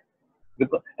like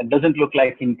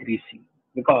increasing,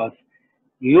 because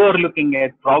you are looking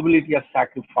at probability of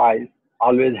sacrifice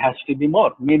always has to be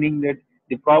more, meaning that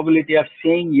the probability of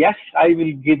saying yes, I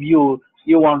will give you,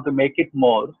 you want to make it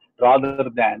more rather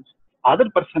than other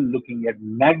person looking at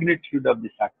magnitude of the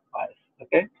sacrifice.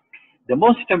 Okay, the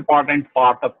most important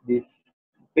part of this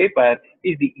paper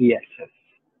is the ESS.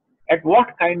 At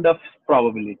what kind of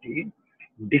probability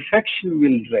defection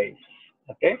will rise?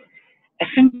 Okay,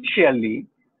 essentially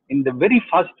in the very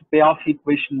first payoff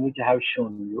equation which I have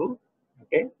shown you,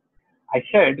 okay, I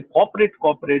said corporate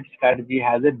strategy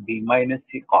has a B minus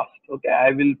C cost. Okay,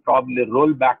 I will probably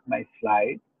roll back my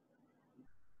slide.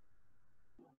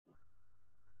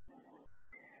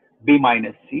 B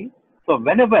minus C. So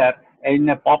whenever in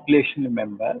a population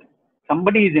member,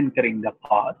 somebody is incurring the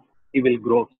cost, he will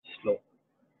grow slow.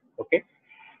 Okay.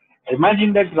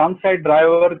 Imagine that wrong side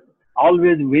driver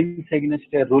always wins against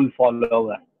a rule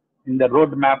follower in the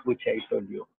roadmap which I told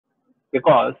you,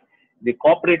 because the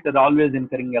corporate is always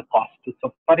incurring a cost.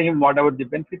 So for him, whatever the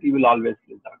benefit, he will always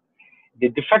lose out. The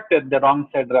defector, the wrong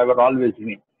side driver, always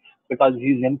wins because he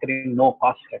is incurring no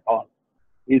cost at all.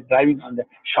 He is driving on the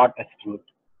shortest route.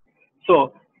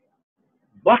 So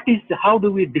how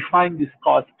do we define this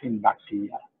cost in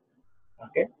bacteria?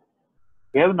 Okay,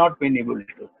 we have not been able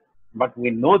to, but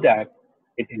we know that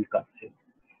it incurs it.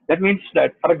 That means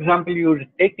that, for example, you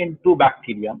take in 2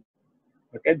 bacteria,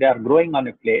 Okay, they are growing on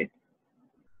a plate,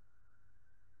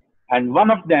 and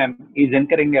one of them is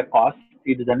incurring a cost.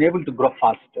 It is unable to grow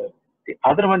faster. The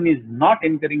other one is not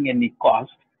incurring any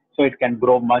cost, so it can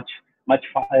grow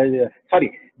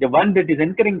sorry, the one that is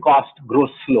incurring cost grows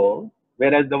slow,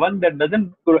 whereas the one that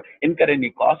doesn't incur any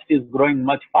cost is growing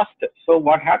much faster. So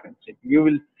what happens? You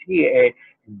will see a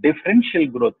differential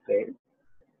growth rate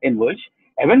in which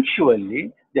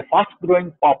eventually the fast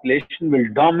growing population will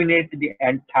dominate the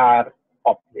entire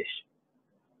population.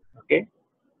 Okay,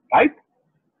 right?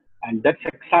 And that's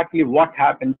exactly what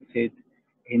happens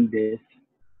in this.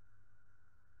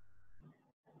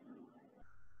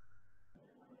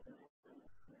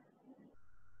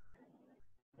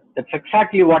 That's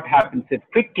exactly what happens. It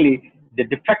quickly, the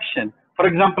defection. For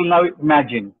example, now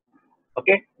imagine,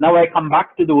 okay, now I come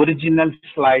back to the original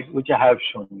slide which I have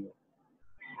shown you.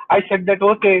 I said that,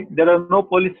 okay, there are no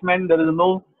policemen, there is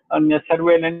no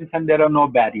surveillance, and there are no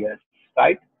barriers,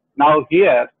 right? Now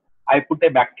here, I put a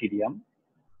bacterium,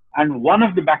 and one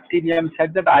of the bacterium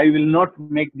said that I will not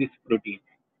make this protein.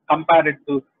 Compare it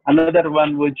to another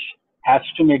one which has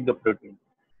to make the protein.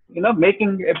 You know,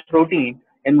 making a protein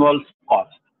involves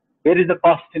cost. Where is the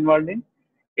cost involved in?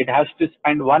 It has to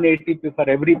spend 1 ATP for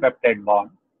every peptide bond,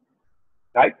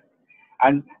 right?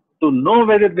 And to know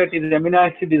whether that is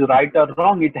amino acid is right or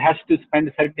wrong, it has to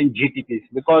spend certain GTPs,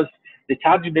 because the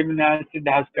charged amino acid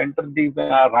has to enter the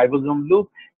ribosome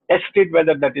loop, test it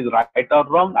whether that is right or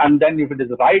wrong, and then if it is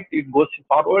right, it goes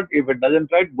forward. If it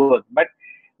doesn't right, goes. But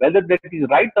whether that is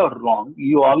right or wrong,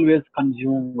 you always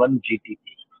consume 1 GTP.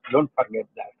 Don't forget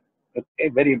that. Okay,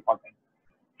 very important.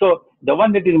 So the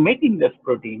one that is making this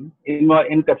protein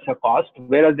incurs a cost,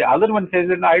 whereas the other one says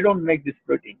that I don't make this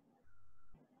protein.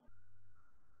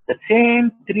 The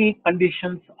same 3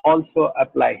 conditions also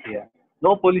apply here.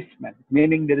 No policeman,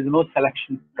 meaning there is no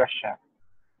selection pressure.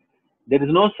 There is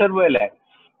no surveillance,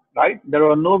 right? There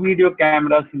are no video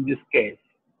cameras in this case.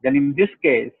 Then in this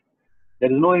case,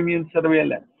 there is no immune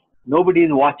surveillance. Nobody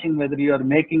is watching whether you are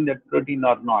making that protein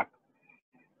or not.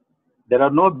 There are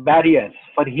no barriers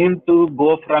for him to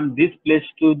go from this place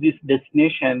to this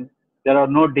destination. There are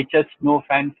no ditches, no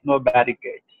fence, no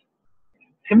barricades.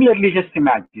 Similarly, just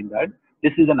imagine that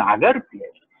this is an agar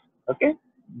plate, okay?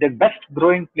 The best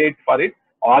growing plate for it,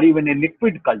 or even a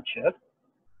liquid culture.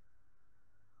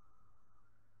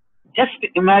 Just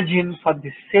imagine, for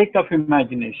the sake of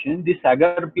imagination, this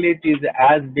agar plate is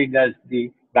as big as the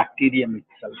bacterium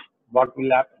itself. What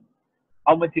will happen?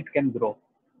 How much it can grow?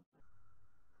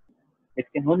 It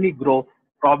can only grow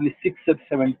probably 6 or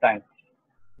 7 times.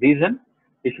 Reason?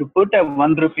 If you put a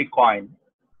 1 rupee coin,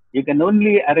 you can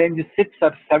only arrange 6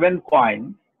 or 7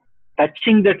 coins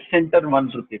touching that center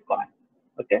 1 rupee coin.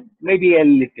 Okay, maybe a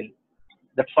little.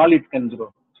 That's all it can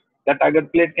grow. That agar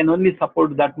plate can only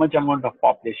support that much amount of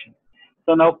population.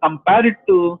 So now compare it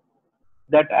to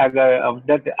that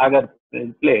agar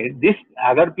plate. This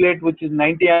agar plate, which is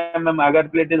 90 mm agar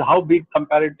plate, is how big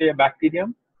compared to a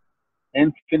bacterium?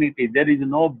 Infinity. There is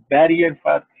no barrier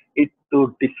for it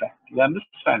to defect. You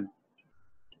understand?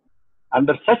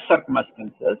 Under such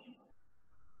circumstances,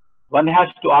 one has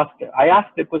to ask, I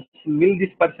asked the question, will this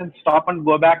person stop and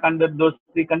go back under those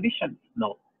 3 conditions?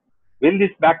 No. Will this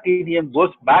bacterium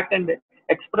goes back and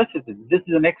expresses it? This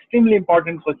is an extremely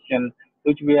important question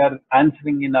which we are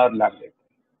answering in our laboratory.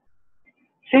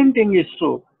 Same thing is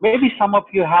true. Maybe some of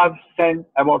you have said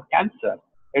about cancer.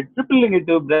 A triple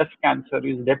negative breast cancer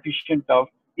is deficient of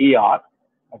ER,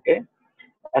 okay,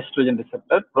 estrogen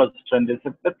receptor, progesterone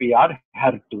receptor, PR,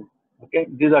 HER2. Okay,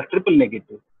 these are triple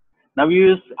negative. Now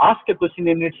you ask a question,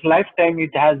 in its lifetime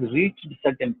it has reached a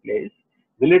certain place.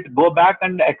 Will it go back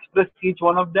and express each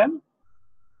one of them?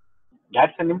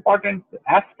 That's an important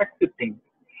aspect to think.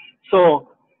 So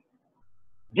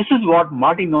this is what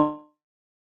Martin,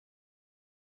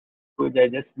 which I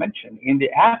just mentioned. In the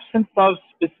absence of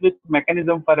specific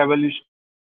mechanism for evolution,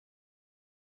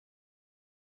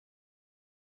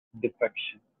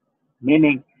 defection,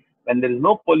 meaning when there is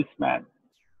no policeman,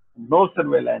 no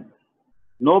surveillance,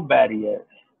 no barriers,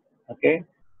 okay,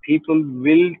 people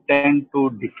will tend to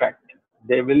defect.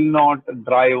 They will not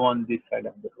drive on this side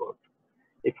of the road.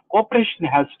 If cooperation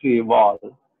has to evolve,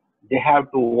 they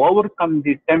have to overcome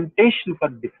the temptation for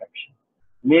defection,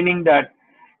 meaning that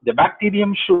the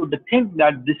bacterium should think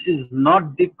that this is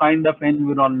not the kind of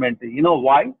environment. You know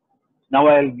why? Now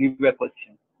I'll give you a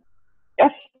question. Yes,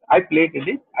 I plated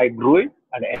it, I grew it,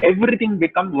 and everything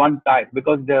becomes one type,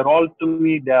 because they're all, to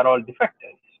me, they're all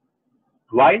defectors.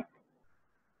 Why?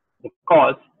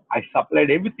 Because I supplied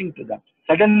everything to them.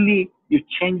 Suddenly you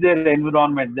change their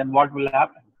environment, then what will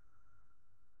happen?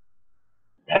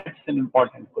 That's an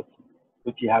important question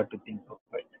which you have to think of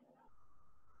it.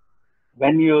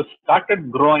 when you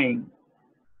started growing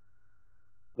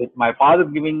with my father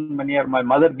giving money or my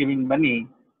mother giving money,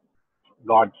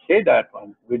 God say that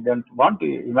one. We don't want to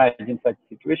imagine such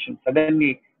situation.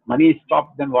 Suddenly money is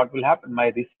stopped, then what will happen? My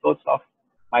resource of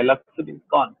my luxury is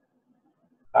gone,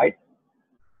 right?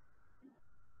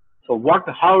 So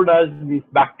how does this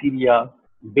bacteria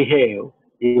behave,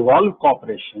 evolve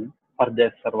cooperation for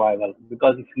their survival?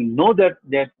 Because if you know that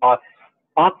there are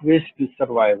pathways to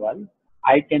survival,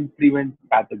 I can prevent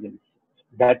pathogens.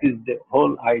 That is the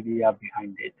whole idea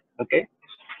behind it. Okay.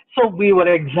 So we were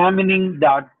examining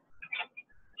that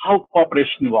how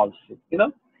cooperation evolves.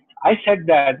 I said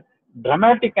that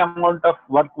dramatic amount of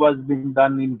work was being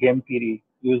done in game theory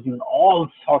using all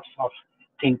sorts of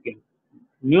thinking,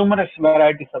 numerous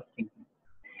varieties of thinking.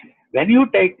 When you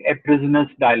take a prisoner's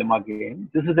dilemma game,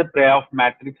 this is a play of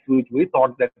matrix which we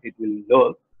thought that it will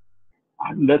work.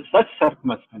 Under such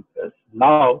circumstances,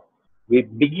 now we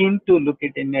begin to look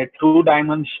at in a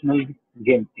two-dimensional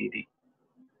game theory.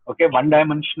 Okay,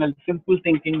 one-dimensional simple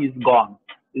thinking is gone,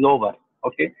 is over.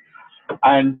 Okay,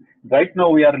 and right now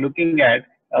we are looking at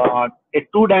a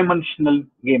two-dimensional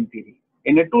game theory.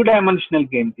 In a two-dimensional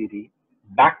game theory,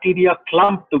 bacteria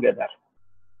clump together.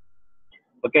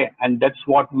 Okay, and that's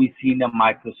what we see in a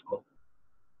microscope.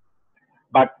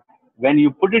 But when you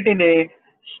put it in a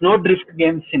snowdrift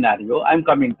game scenario, I'm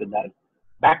coming to that.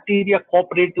 Bacteria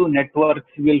cooperative networks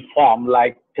will form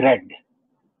like thread.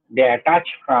 They attach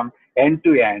from end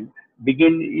to end.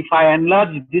 If I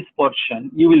enlarge this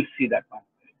portion, you will see that one.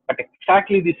 But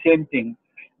exactly the same thing,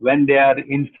 when they are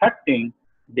infecting,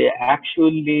 they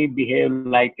actually behave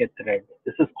like a thread.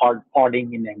 This is called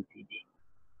podding in MTD.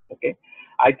 Okay,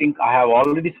 I think I have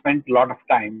already spent a lot of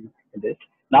time in this.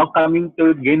 Now coming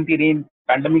to game theory in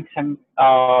pandemics and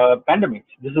pandemics.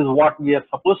 This is what we are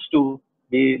supposed to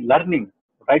be learning.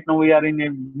 Right now we are in the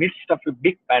midst of a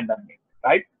big pandemic,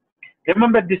 right?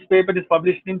 Remember, this paper is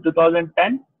published in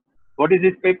 2010. What is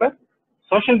this paper?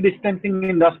 Social distancing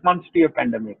in response to a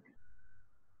pandemic.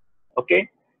 Okay,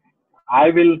 I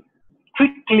will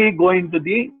quickly go into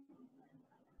this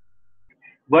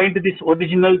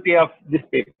originality of this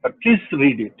paper. Please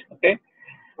read it. Okay,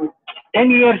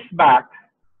 10 years back,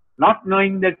 not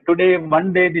knowing that today,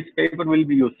 one day, this paper will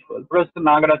be useful, Professor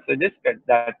Nagaraj suggested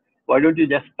that why don't you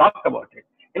just talk about it?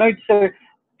 It's a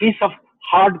piece of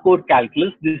hardcore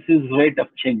calculus. This is rate of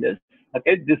changes.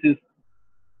 Okay, this is,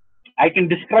 I can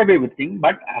describe everything,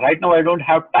 but right now I don't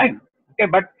have time. Okay,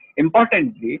 but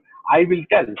importantly, I will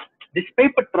tell. This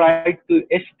paper tried to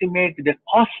estimate the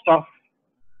cost of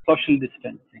social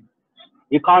distancing.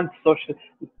 You can't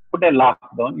put a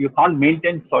lockdown. You can't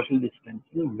maintain social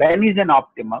distancing. When is an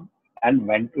optimum and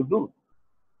when to do?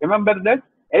 Remember that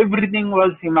everything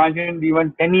was imagined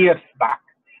even 10 years back.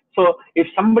 So if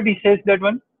somebody says that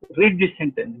one, read this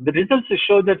sentence. The results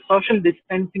show that social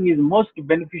distancing is most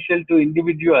beneficial to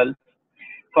individuals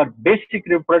for basic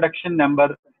reproduction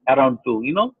number around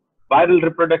 2. Viral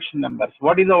reproduction numbers.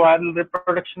 What is a viral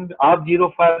reproduction?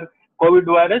 R0 for COVID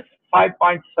virus,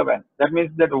 5.7. That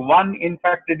means that one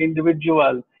infected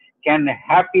individual can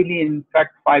happily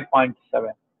infect 5.7.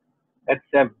 That's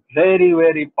a very,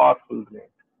 very powerful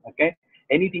rate. Okay.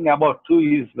 Anything above 2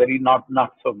 is very not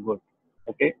so good.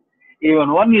 Okay.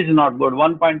 Even 1 is not good.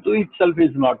 1.2 itself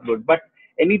is not good. But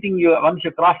anything once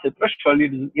you cross the threshold,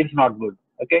 it's not good.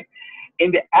 Okay. In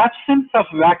the absence of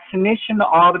vaccination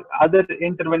or other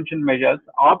intervention measures,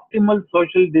 optimal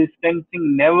social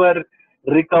distancing never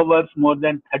recovers more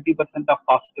than 30% of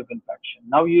cost of infection.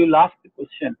 Now you will ask the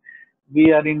question,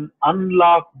 we are in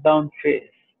unlockdown phase.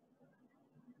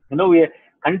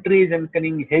 Country is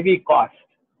incurring heavy cost.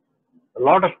 A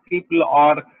lot of people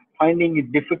are finding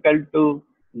it difficult to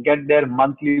get their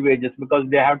monthly wages because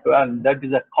they have to earn. That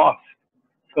is a cost.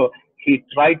 So he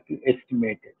tried to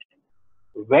estimate it,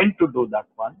 when to do that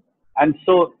one. And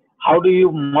so how do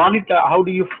you monitor, how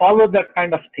do you follow that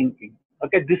kind of thinking?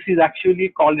 Okay, this is actually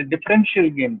called a differential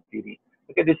game theory.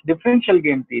 Okay, this differential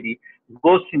game theory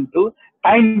goes into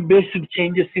time-based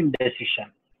changes in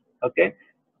decision. Okay,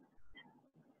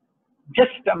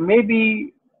 just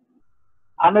maybe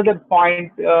another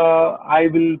point I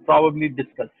will probably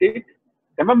discuss it.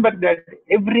 Remember that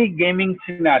every gaming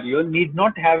scenario need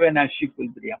not have an Nash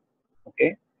equilibrium.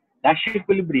 Okay, Nash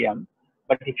equilibrium,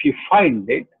 but if you find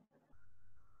it,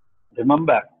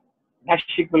 remember, Nash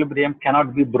equilibrium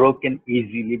cannot be broken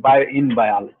easily in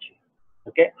biology.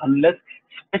 Okay, unless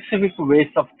specific ways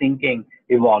of thinking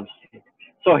evolves it.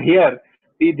 So here,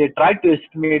 they tried to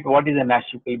estimate what is a Nash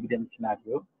equilibrium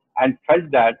scenario and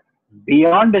felt that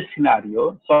beyond a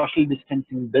scenario, social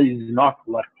distancing is not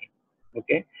working.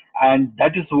 Okay, and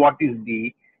that is what is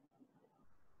the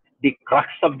the crux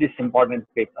of this important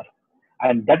paper.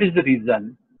 And that is the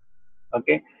reason,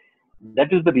 okay,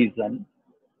 that is the reason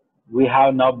we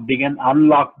have now begun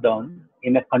unlockdown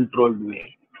in a controlled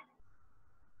way.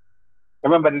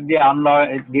 Remember, the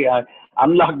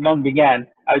unlockdown began,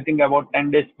 I think, about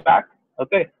 10 days back,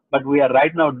 okay, but we are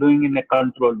right now doing in a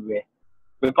controlled way,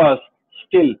 because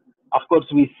still, of course,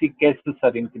 we see cases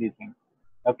are increasing.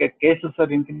 Okay, cases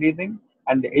are increasing,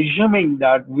 and assuming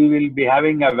that we will be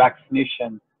having a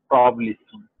vaccination probably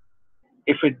soon.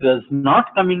 If it is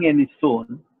not coming any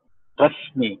soon, trust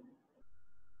me,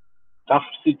 tough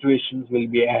situations will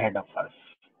be ahead of us.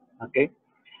 Okay,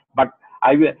 but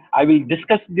I will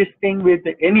discuss this thing with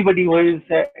anybody who is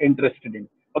interested in.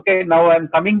 Okay, now I'm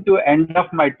coming to end of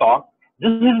my talk.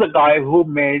 This is the guy who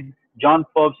made John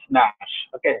Forbes Nash.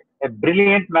 Okay, a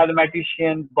brilliant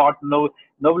mathematician, got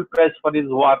Nobel Prize for his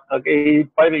work. Okay, he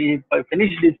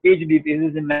finished his PhD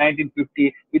thesis in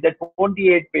 1950 with a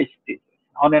 28-page thesis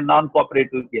on a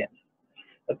non-cooperative game.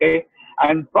 Okay,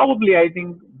 and probably I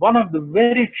think one of the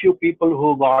very few people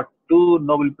who got two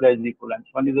Nobel Prize equivalents.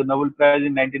 One is a Nobel Prize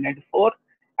in 1994,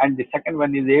 and the second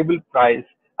one is Abel Prize.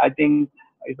 I think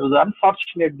it was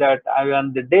unfortunate that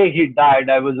on the day he died,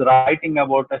 I was writing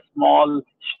about a small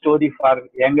story for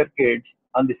younger kids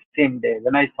on the same day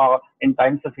when I saw in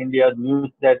Times of India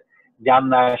news that John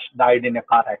Nash died in a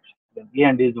car accident, he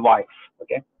and his wife.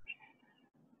 Okay.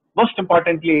 Most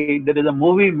importantly, there is a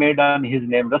movie made on his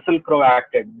name. Russell Crowe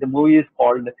acted. The movie is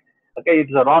called, okay,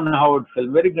 it's a Ron Howard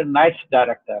film. Very good, nice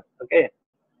director. Okay.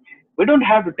 We don't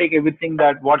have to take everything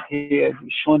that what he has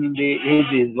shown in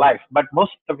his life, but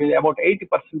most of it, about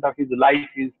 80% of his life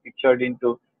is pictured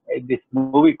into this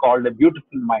movie called A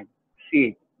Beautiful Mind.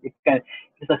 See,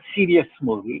 it's a serious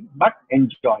movie, but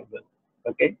enjoyable.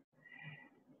 Okay.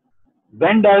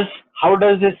 How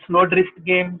does this snowdrift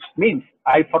game means?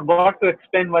 I forgot to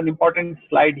explain one important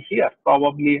slide here.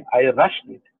 Probably I rushed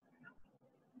it.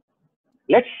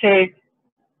 Let's say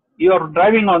you are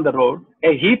driving on the road,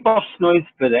 a heap of snow is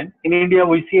present. In India,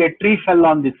 we see a tree fell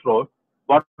on this road.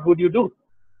 What would you do?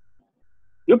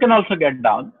 You can also get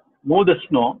down, move the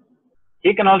snow.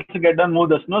 He can also get down, move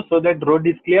the snow so that road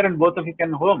is clear and both of you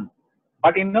can home.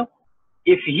 But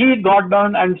if he got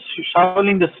down and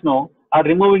shoveling the snow or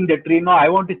removing the tree, no, I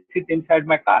want to sit inside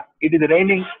my car. It is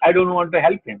raining. I don't want to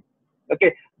help him.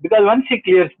 Okay, because once he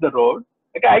clears the road,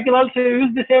 okay, I can also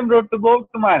use the same road to go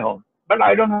to my home. But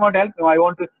I don't want to help him. I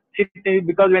want to sit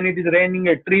because when it is raining,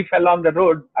 a tree fell on the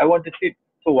road. I want to sit.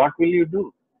 So what will you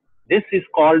do? This is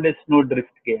called a snowdrift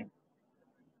game.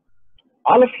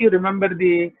 All of you remember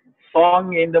the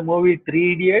song in the movie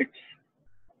Three Idiots?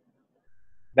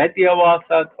 In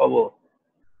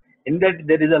that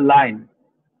there is a line.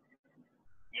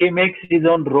 He makes his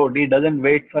own road. He doesn't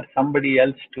wait for somebody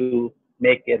else to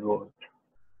make a road.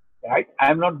 Right?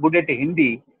 I'm not good at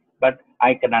Hindi, but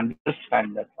I can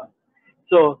understand that one.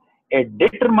 So a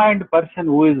determined person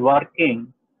who is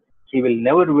working, he will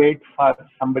never wait for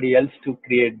somebody else to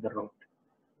create the road.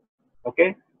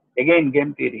 Okay? Again,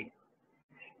 game theory.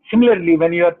 Similarly,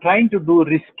 when you are trying to do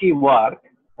risky work,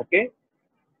 okay,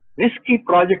 risky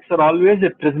projects are always a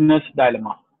prisoner's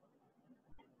dilemma.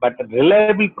 But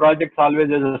reliable projects always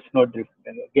is a snowdrift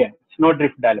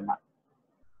dilemma.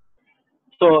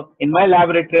 So in my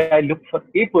laboratory, I look for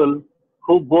people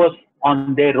who goes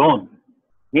on their own,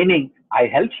 meaning I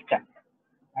help them.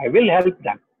 I will help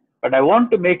them, but I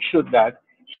want to make sure that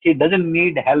he doesn't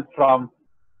need help from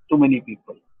too many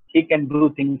people. He can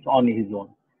do things on his own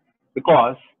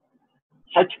because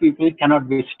such people cannot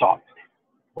be stopped.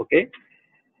 Okay.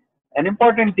 An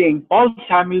important thing, Paul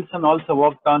Samuelson also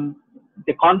worked on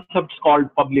the concepts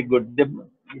called public good.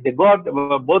 They both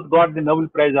got the Nobel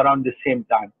Prize around the same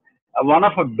time. One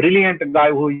of a brilliant guy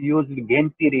who used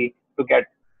game theory to get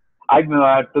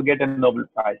a Nobel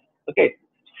Prize. Okay.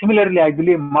 Similarly, I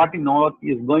believe Martin Nowak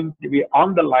is going to be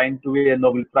on the line to win a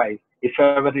Nobel Prize if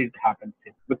ever it happens,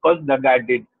 because the guy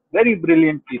did very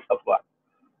brilliant piece of work.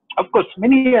 Of course,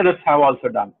 many others have also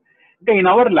done. Okay, in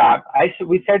our lab,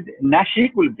 we said Nash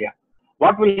equilibrium.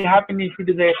 What will happen if it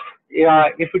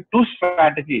is two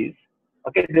strategies?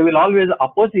 Okay, they will always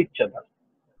oppose each other,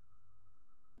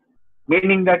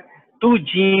 meaning that two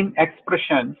gene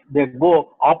expressions, they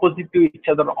go opposite to each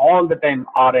other all the time,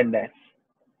 R and S.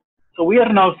 So we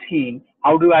are now seeing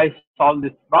how do I solve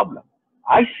this problem.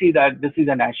 I see that this is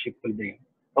a Nash equilibrium.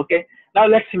 Okay, now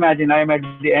let's imagine I am at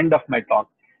the end of my talk.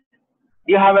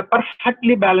 You have a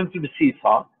perfectly balanced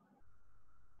seesaw.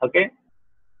 Okay,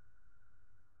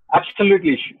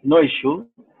 absolutely no issue,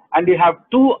 and you have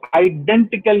two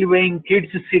identical weighing kids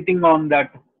sitting on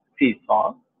that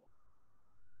seesaw.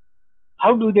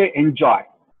 How do they enjoy?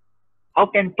 How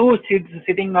can two seats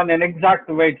sitting on an exact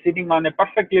weight, sitting on a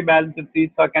perfectly balanced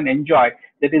seesaw can enjoy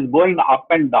that is going up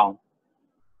and down?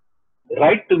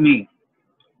 Write to me.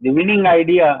 The winning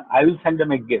idea, I will send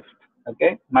them a gift.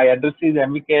 Okay. My address is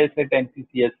MVKS at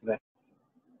NCCS.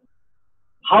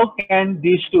 How can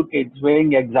these two kids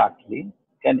weighing exactly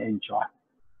can enjoy?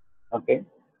 Okay.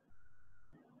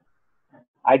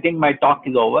 I think my talk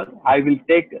is over. I will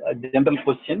take general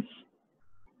questions.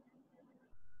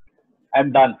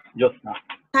 I'm done just now.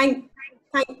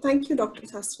 Thank you, Dr.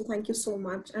 Sastry. Thank you so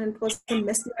much. And it was a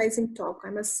mesmerizing talk. I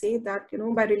must say that,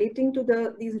 by relating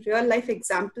to these real life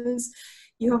examples,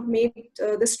 you have made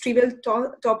this trivial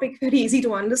topic very easy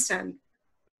to understand.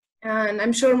 And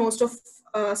I'm sure most of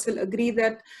us will agree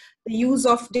that the use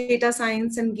of data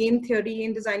science and game theory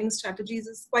in designing strategies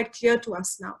is quite clear to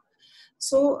us now.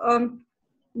 So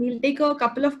we'll take a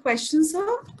couple of questions,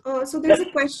 sir. So there's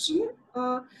a question.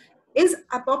 Is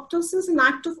apoptosis an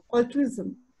act of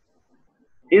altruism?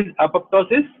 Is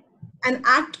apoptosis an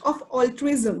act of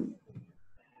altruism?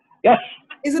 Yes.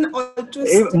 Is an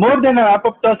altruistic? More than an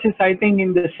apoptosis, I think,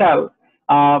 in the cell.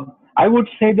 I would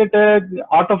say that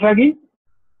autophagy.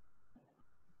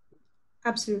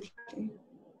 Absolutely.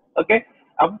 Okay.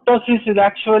 Apoptosis is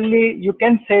actually, you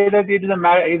can say that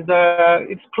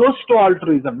it's close to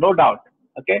altruism, no doubt.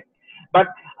 Okay. But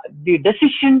the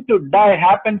decision to die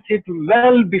happens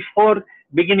well before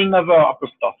beginning of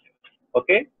apoptosis.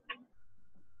 Okay.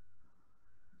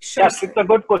 Sure, yes, it's a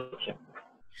good question.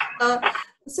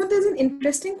 So there's an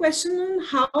interesting question on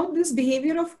how this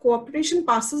behavior of cooperation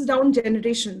passes down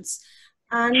generations.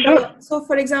 And sure. So,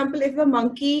 for example, if a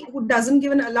monkey who doesn't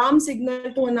give an alarm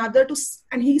signal to another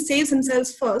and he saves himself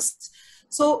first,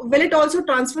 so will it also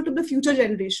transfer to the future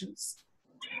generations?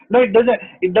 No, it doesn't.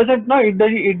 It doesn't. No, it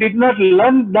did not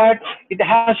learn that it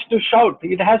has to shout.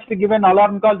 It has to give an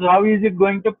alarm call. So how is it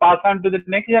going to pass on to the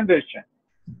next generation?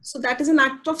 So that is an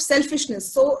act of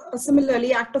selfishness. So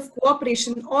similarly, act of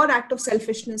cooperation or act of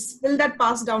selfishness, will that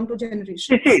pass down to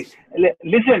generations? See,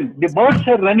 listen, the birds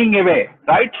are running away,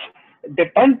 right? The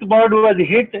 10th bird was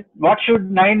hit. What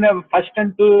should 9 first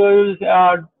and 2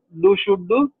 should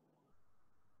do?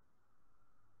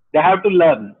 They have to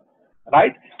learn,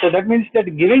 right? So that means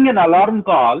that giving an alarm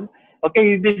call,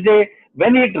 okay,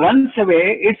 when it runs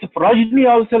away, its progeny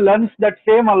also learns that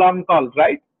same alarm call,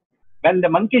 right? When the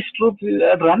monkey's troops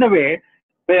run away,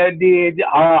 the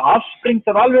offsprings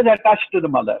are always attached to the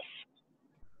mothers.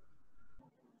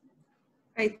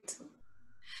 Right.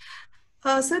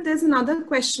 Sir, there's another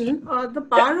question. The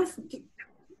power of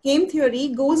game theory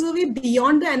goes away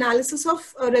beyond the analysis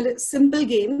of simple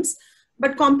games,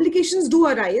 but complications do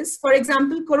arise. For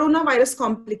example, coronavirus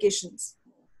complications.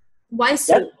 Why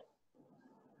so?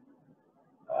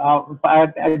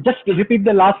 Yes. Just repeat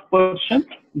the last portion.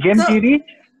 Game theory.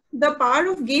 The power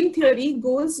of game theory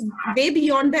goes way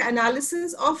beyond the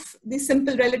analysis of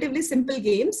the relatively simple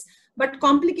games, but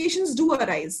complications do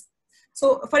arise.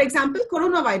 So, for example,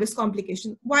 coronavirus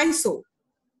complication. Why so?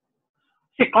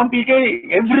 See,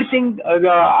 complicate everything.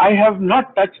 I have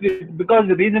not touched it because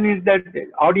the reason is that the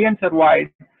audience are wide.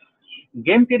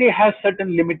 Game theory has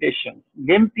certain limitations.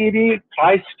 Game theory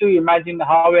tries to imagine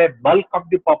how a bulk of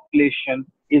the population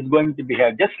is going to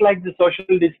behave, just like the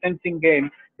social distancing game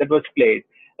that was played.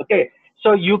 Okay,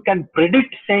 so you can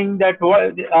predict, saying that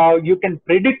you can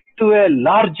predict to a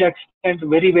large extent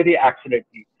very, very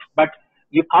accurately, but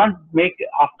you can't make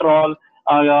after all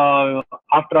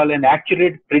an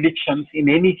accurate predictions in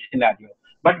any scenario.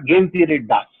 But game theory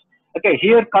does. Okay,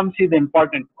 here comes the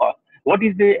important cost. What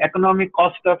is the economic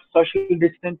cost of social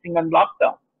distancing and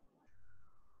lockdown?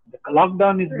 The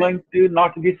lockdown is going to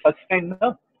not be sustained,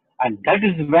 and that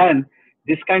is when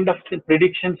this kind of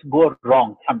predictions go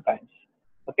wrong sometimes.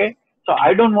 Okay, so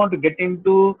I don't want to get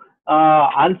into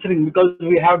answering, because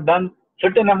we have done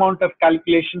certain amount of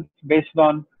calculations based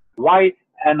on why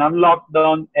an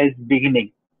unlockdown is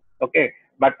beginning. Okay,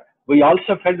 but we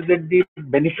also felt that the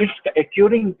benefits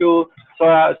accruing to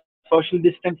social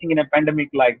distancing in a pandemic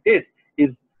like this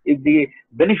is the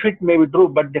benefit may be true,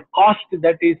 but the cost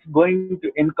that is going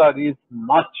to incur is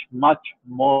much, much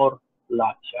more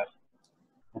larger.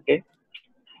 Okay,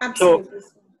 absolutely. So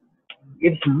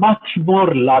it's much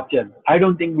more larger. I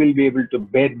don't think we'll be able to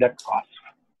bear that cost.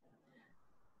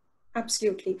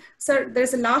 Absolutely. Sir,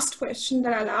 there's a last question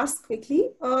that I'll ask quickly.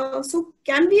 So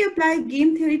can we apply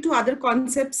game theory to other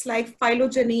concepts like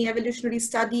phylogeny, evolutionary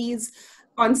studies,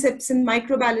 concepts in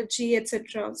microbiology,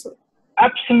 etc.? So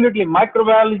absolutely.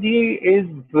 Microbiology is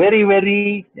very,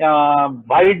 very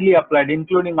widely applied,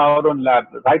 including our own lab.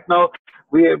 Right now,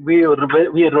 we are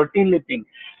routinely think.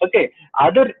 Okay,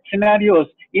 other scenarios,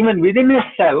 even within a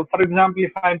cell, for example,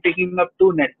 if I'm picking up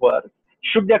 2 networks,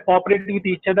 should they cooperate with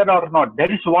each other or not?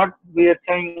 That is what we are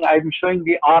saying. I'm showing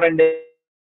the R and A example.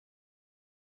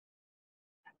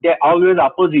 They always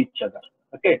oppose each other.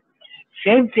 Okay,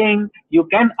 same thing you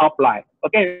can apply.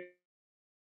 Okay,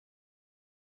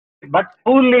 but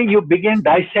only you begin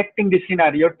dissecting the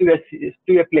scenario to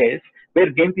a place where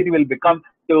game theory will become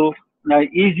to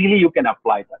easily you can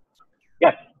apply that.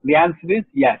 Yes, the answer is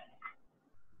yes.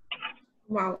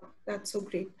 Wow, that's so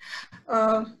great.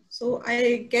 So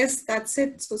I guess that's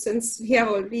it. So since we have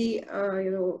already,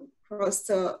 crossed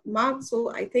the mark,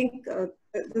 so I think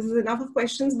this is enough of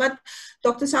questions. But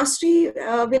Dr. Sastry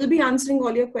will be answering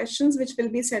all your questions, which will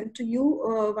be sent to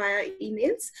you via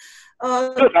emails.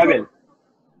 Sure, I will.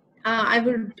 I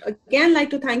would again like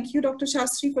to thank you, Dr.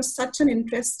 Sastry, for such an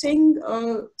interesting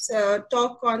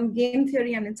talk on game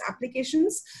theory and its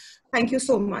applications. Thank you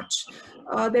so much.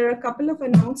 There are a couple of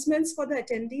announcements for the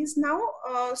attendees now.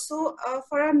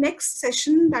 For our next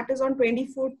session, that is on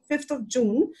 25th of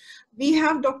June, we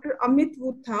have Dr. Amit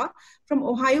Vutha from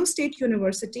Ohio State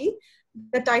University.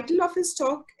 The title of his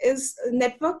talk is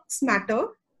Networks Matter,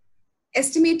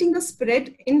 Estimating the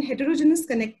Spread in Heterogeneous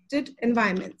Connected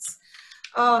Environments.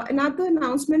 Another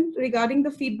announcement regarding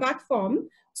the feedback form.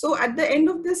 So at the end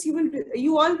of this,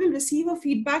 you all will receive a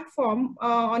feedback form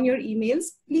on your emails.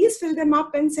 Please fill them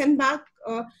up and send back,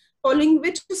 following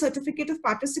which a certificate of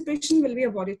participation will be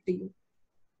awarded to you.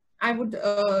 I would,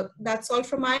 that's all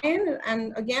from my end.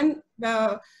 And again,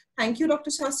 thank you,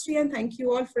 Dr. Sastry, and thank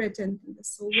you all for attending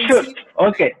this. So we'll sure. See you.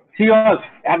 Okay. See you all.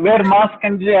 And wear mask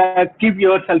and keep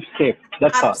yourself safe.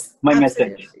 That's all. My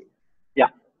message. Yeah.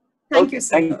 Thank you,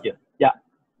 sir. Thank you. Yeah.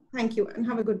 Thank you, and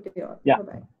have a good day all. Yeah.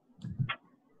 Bye-bye.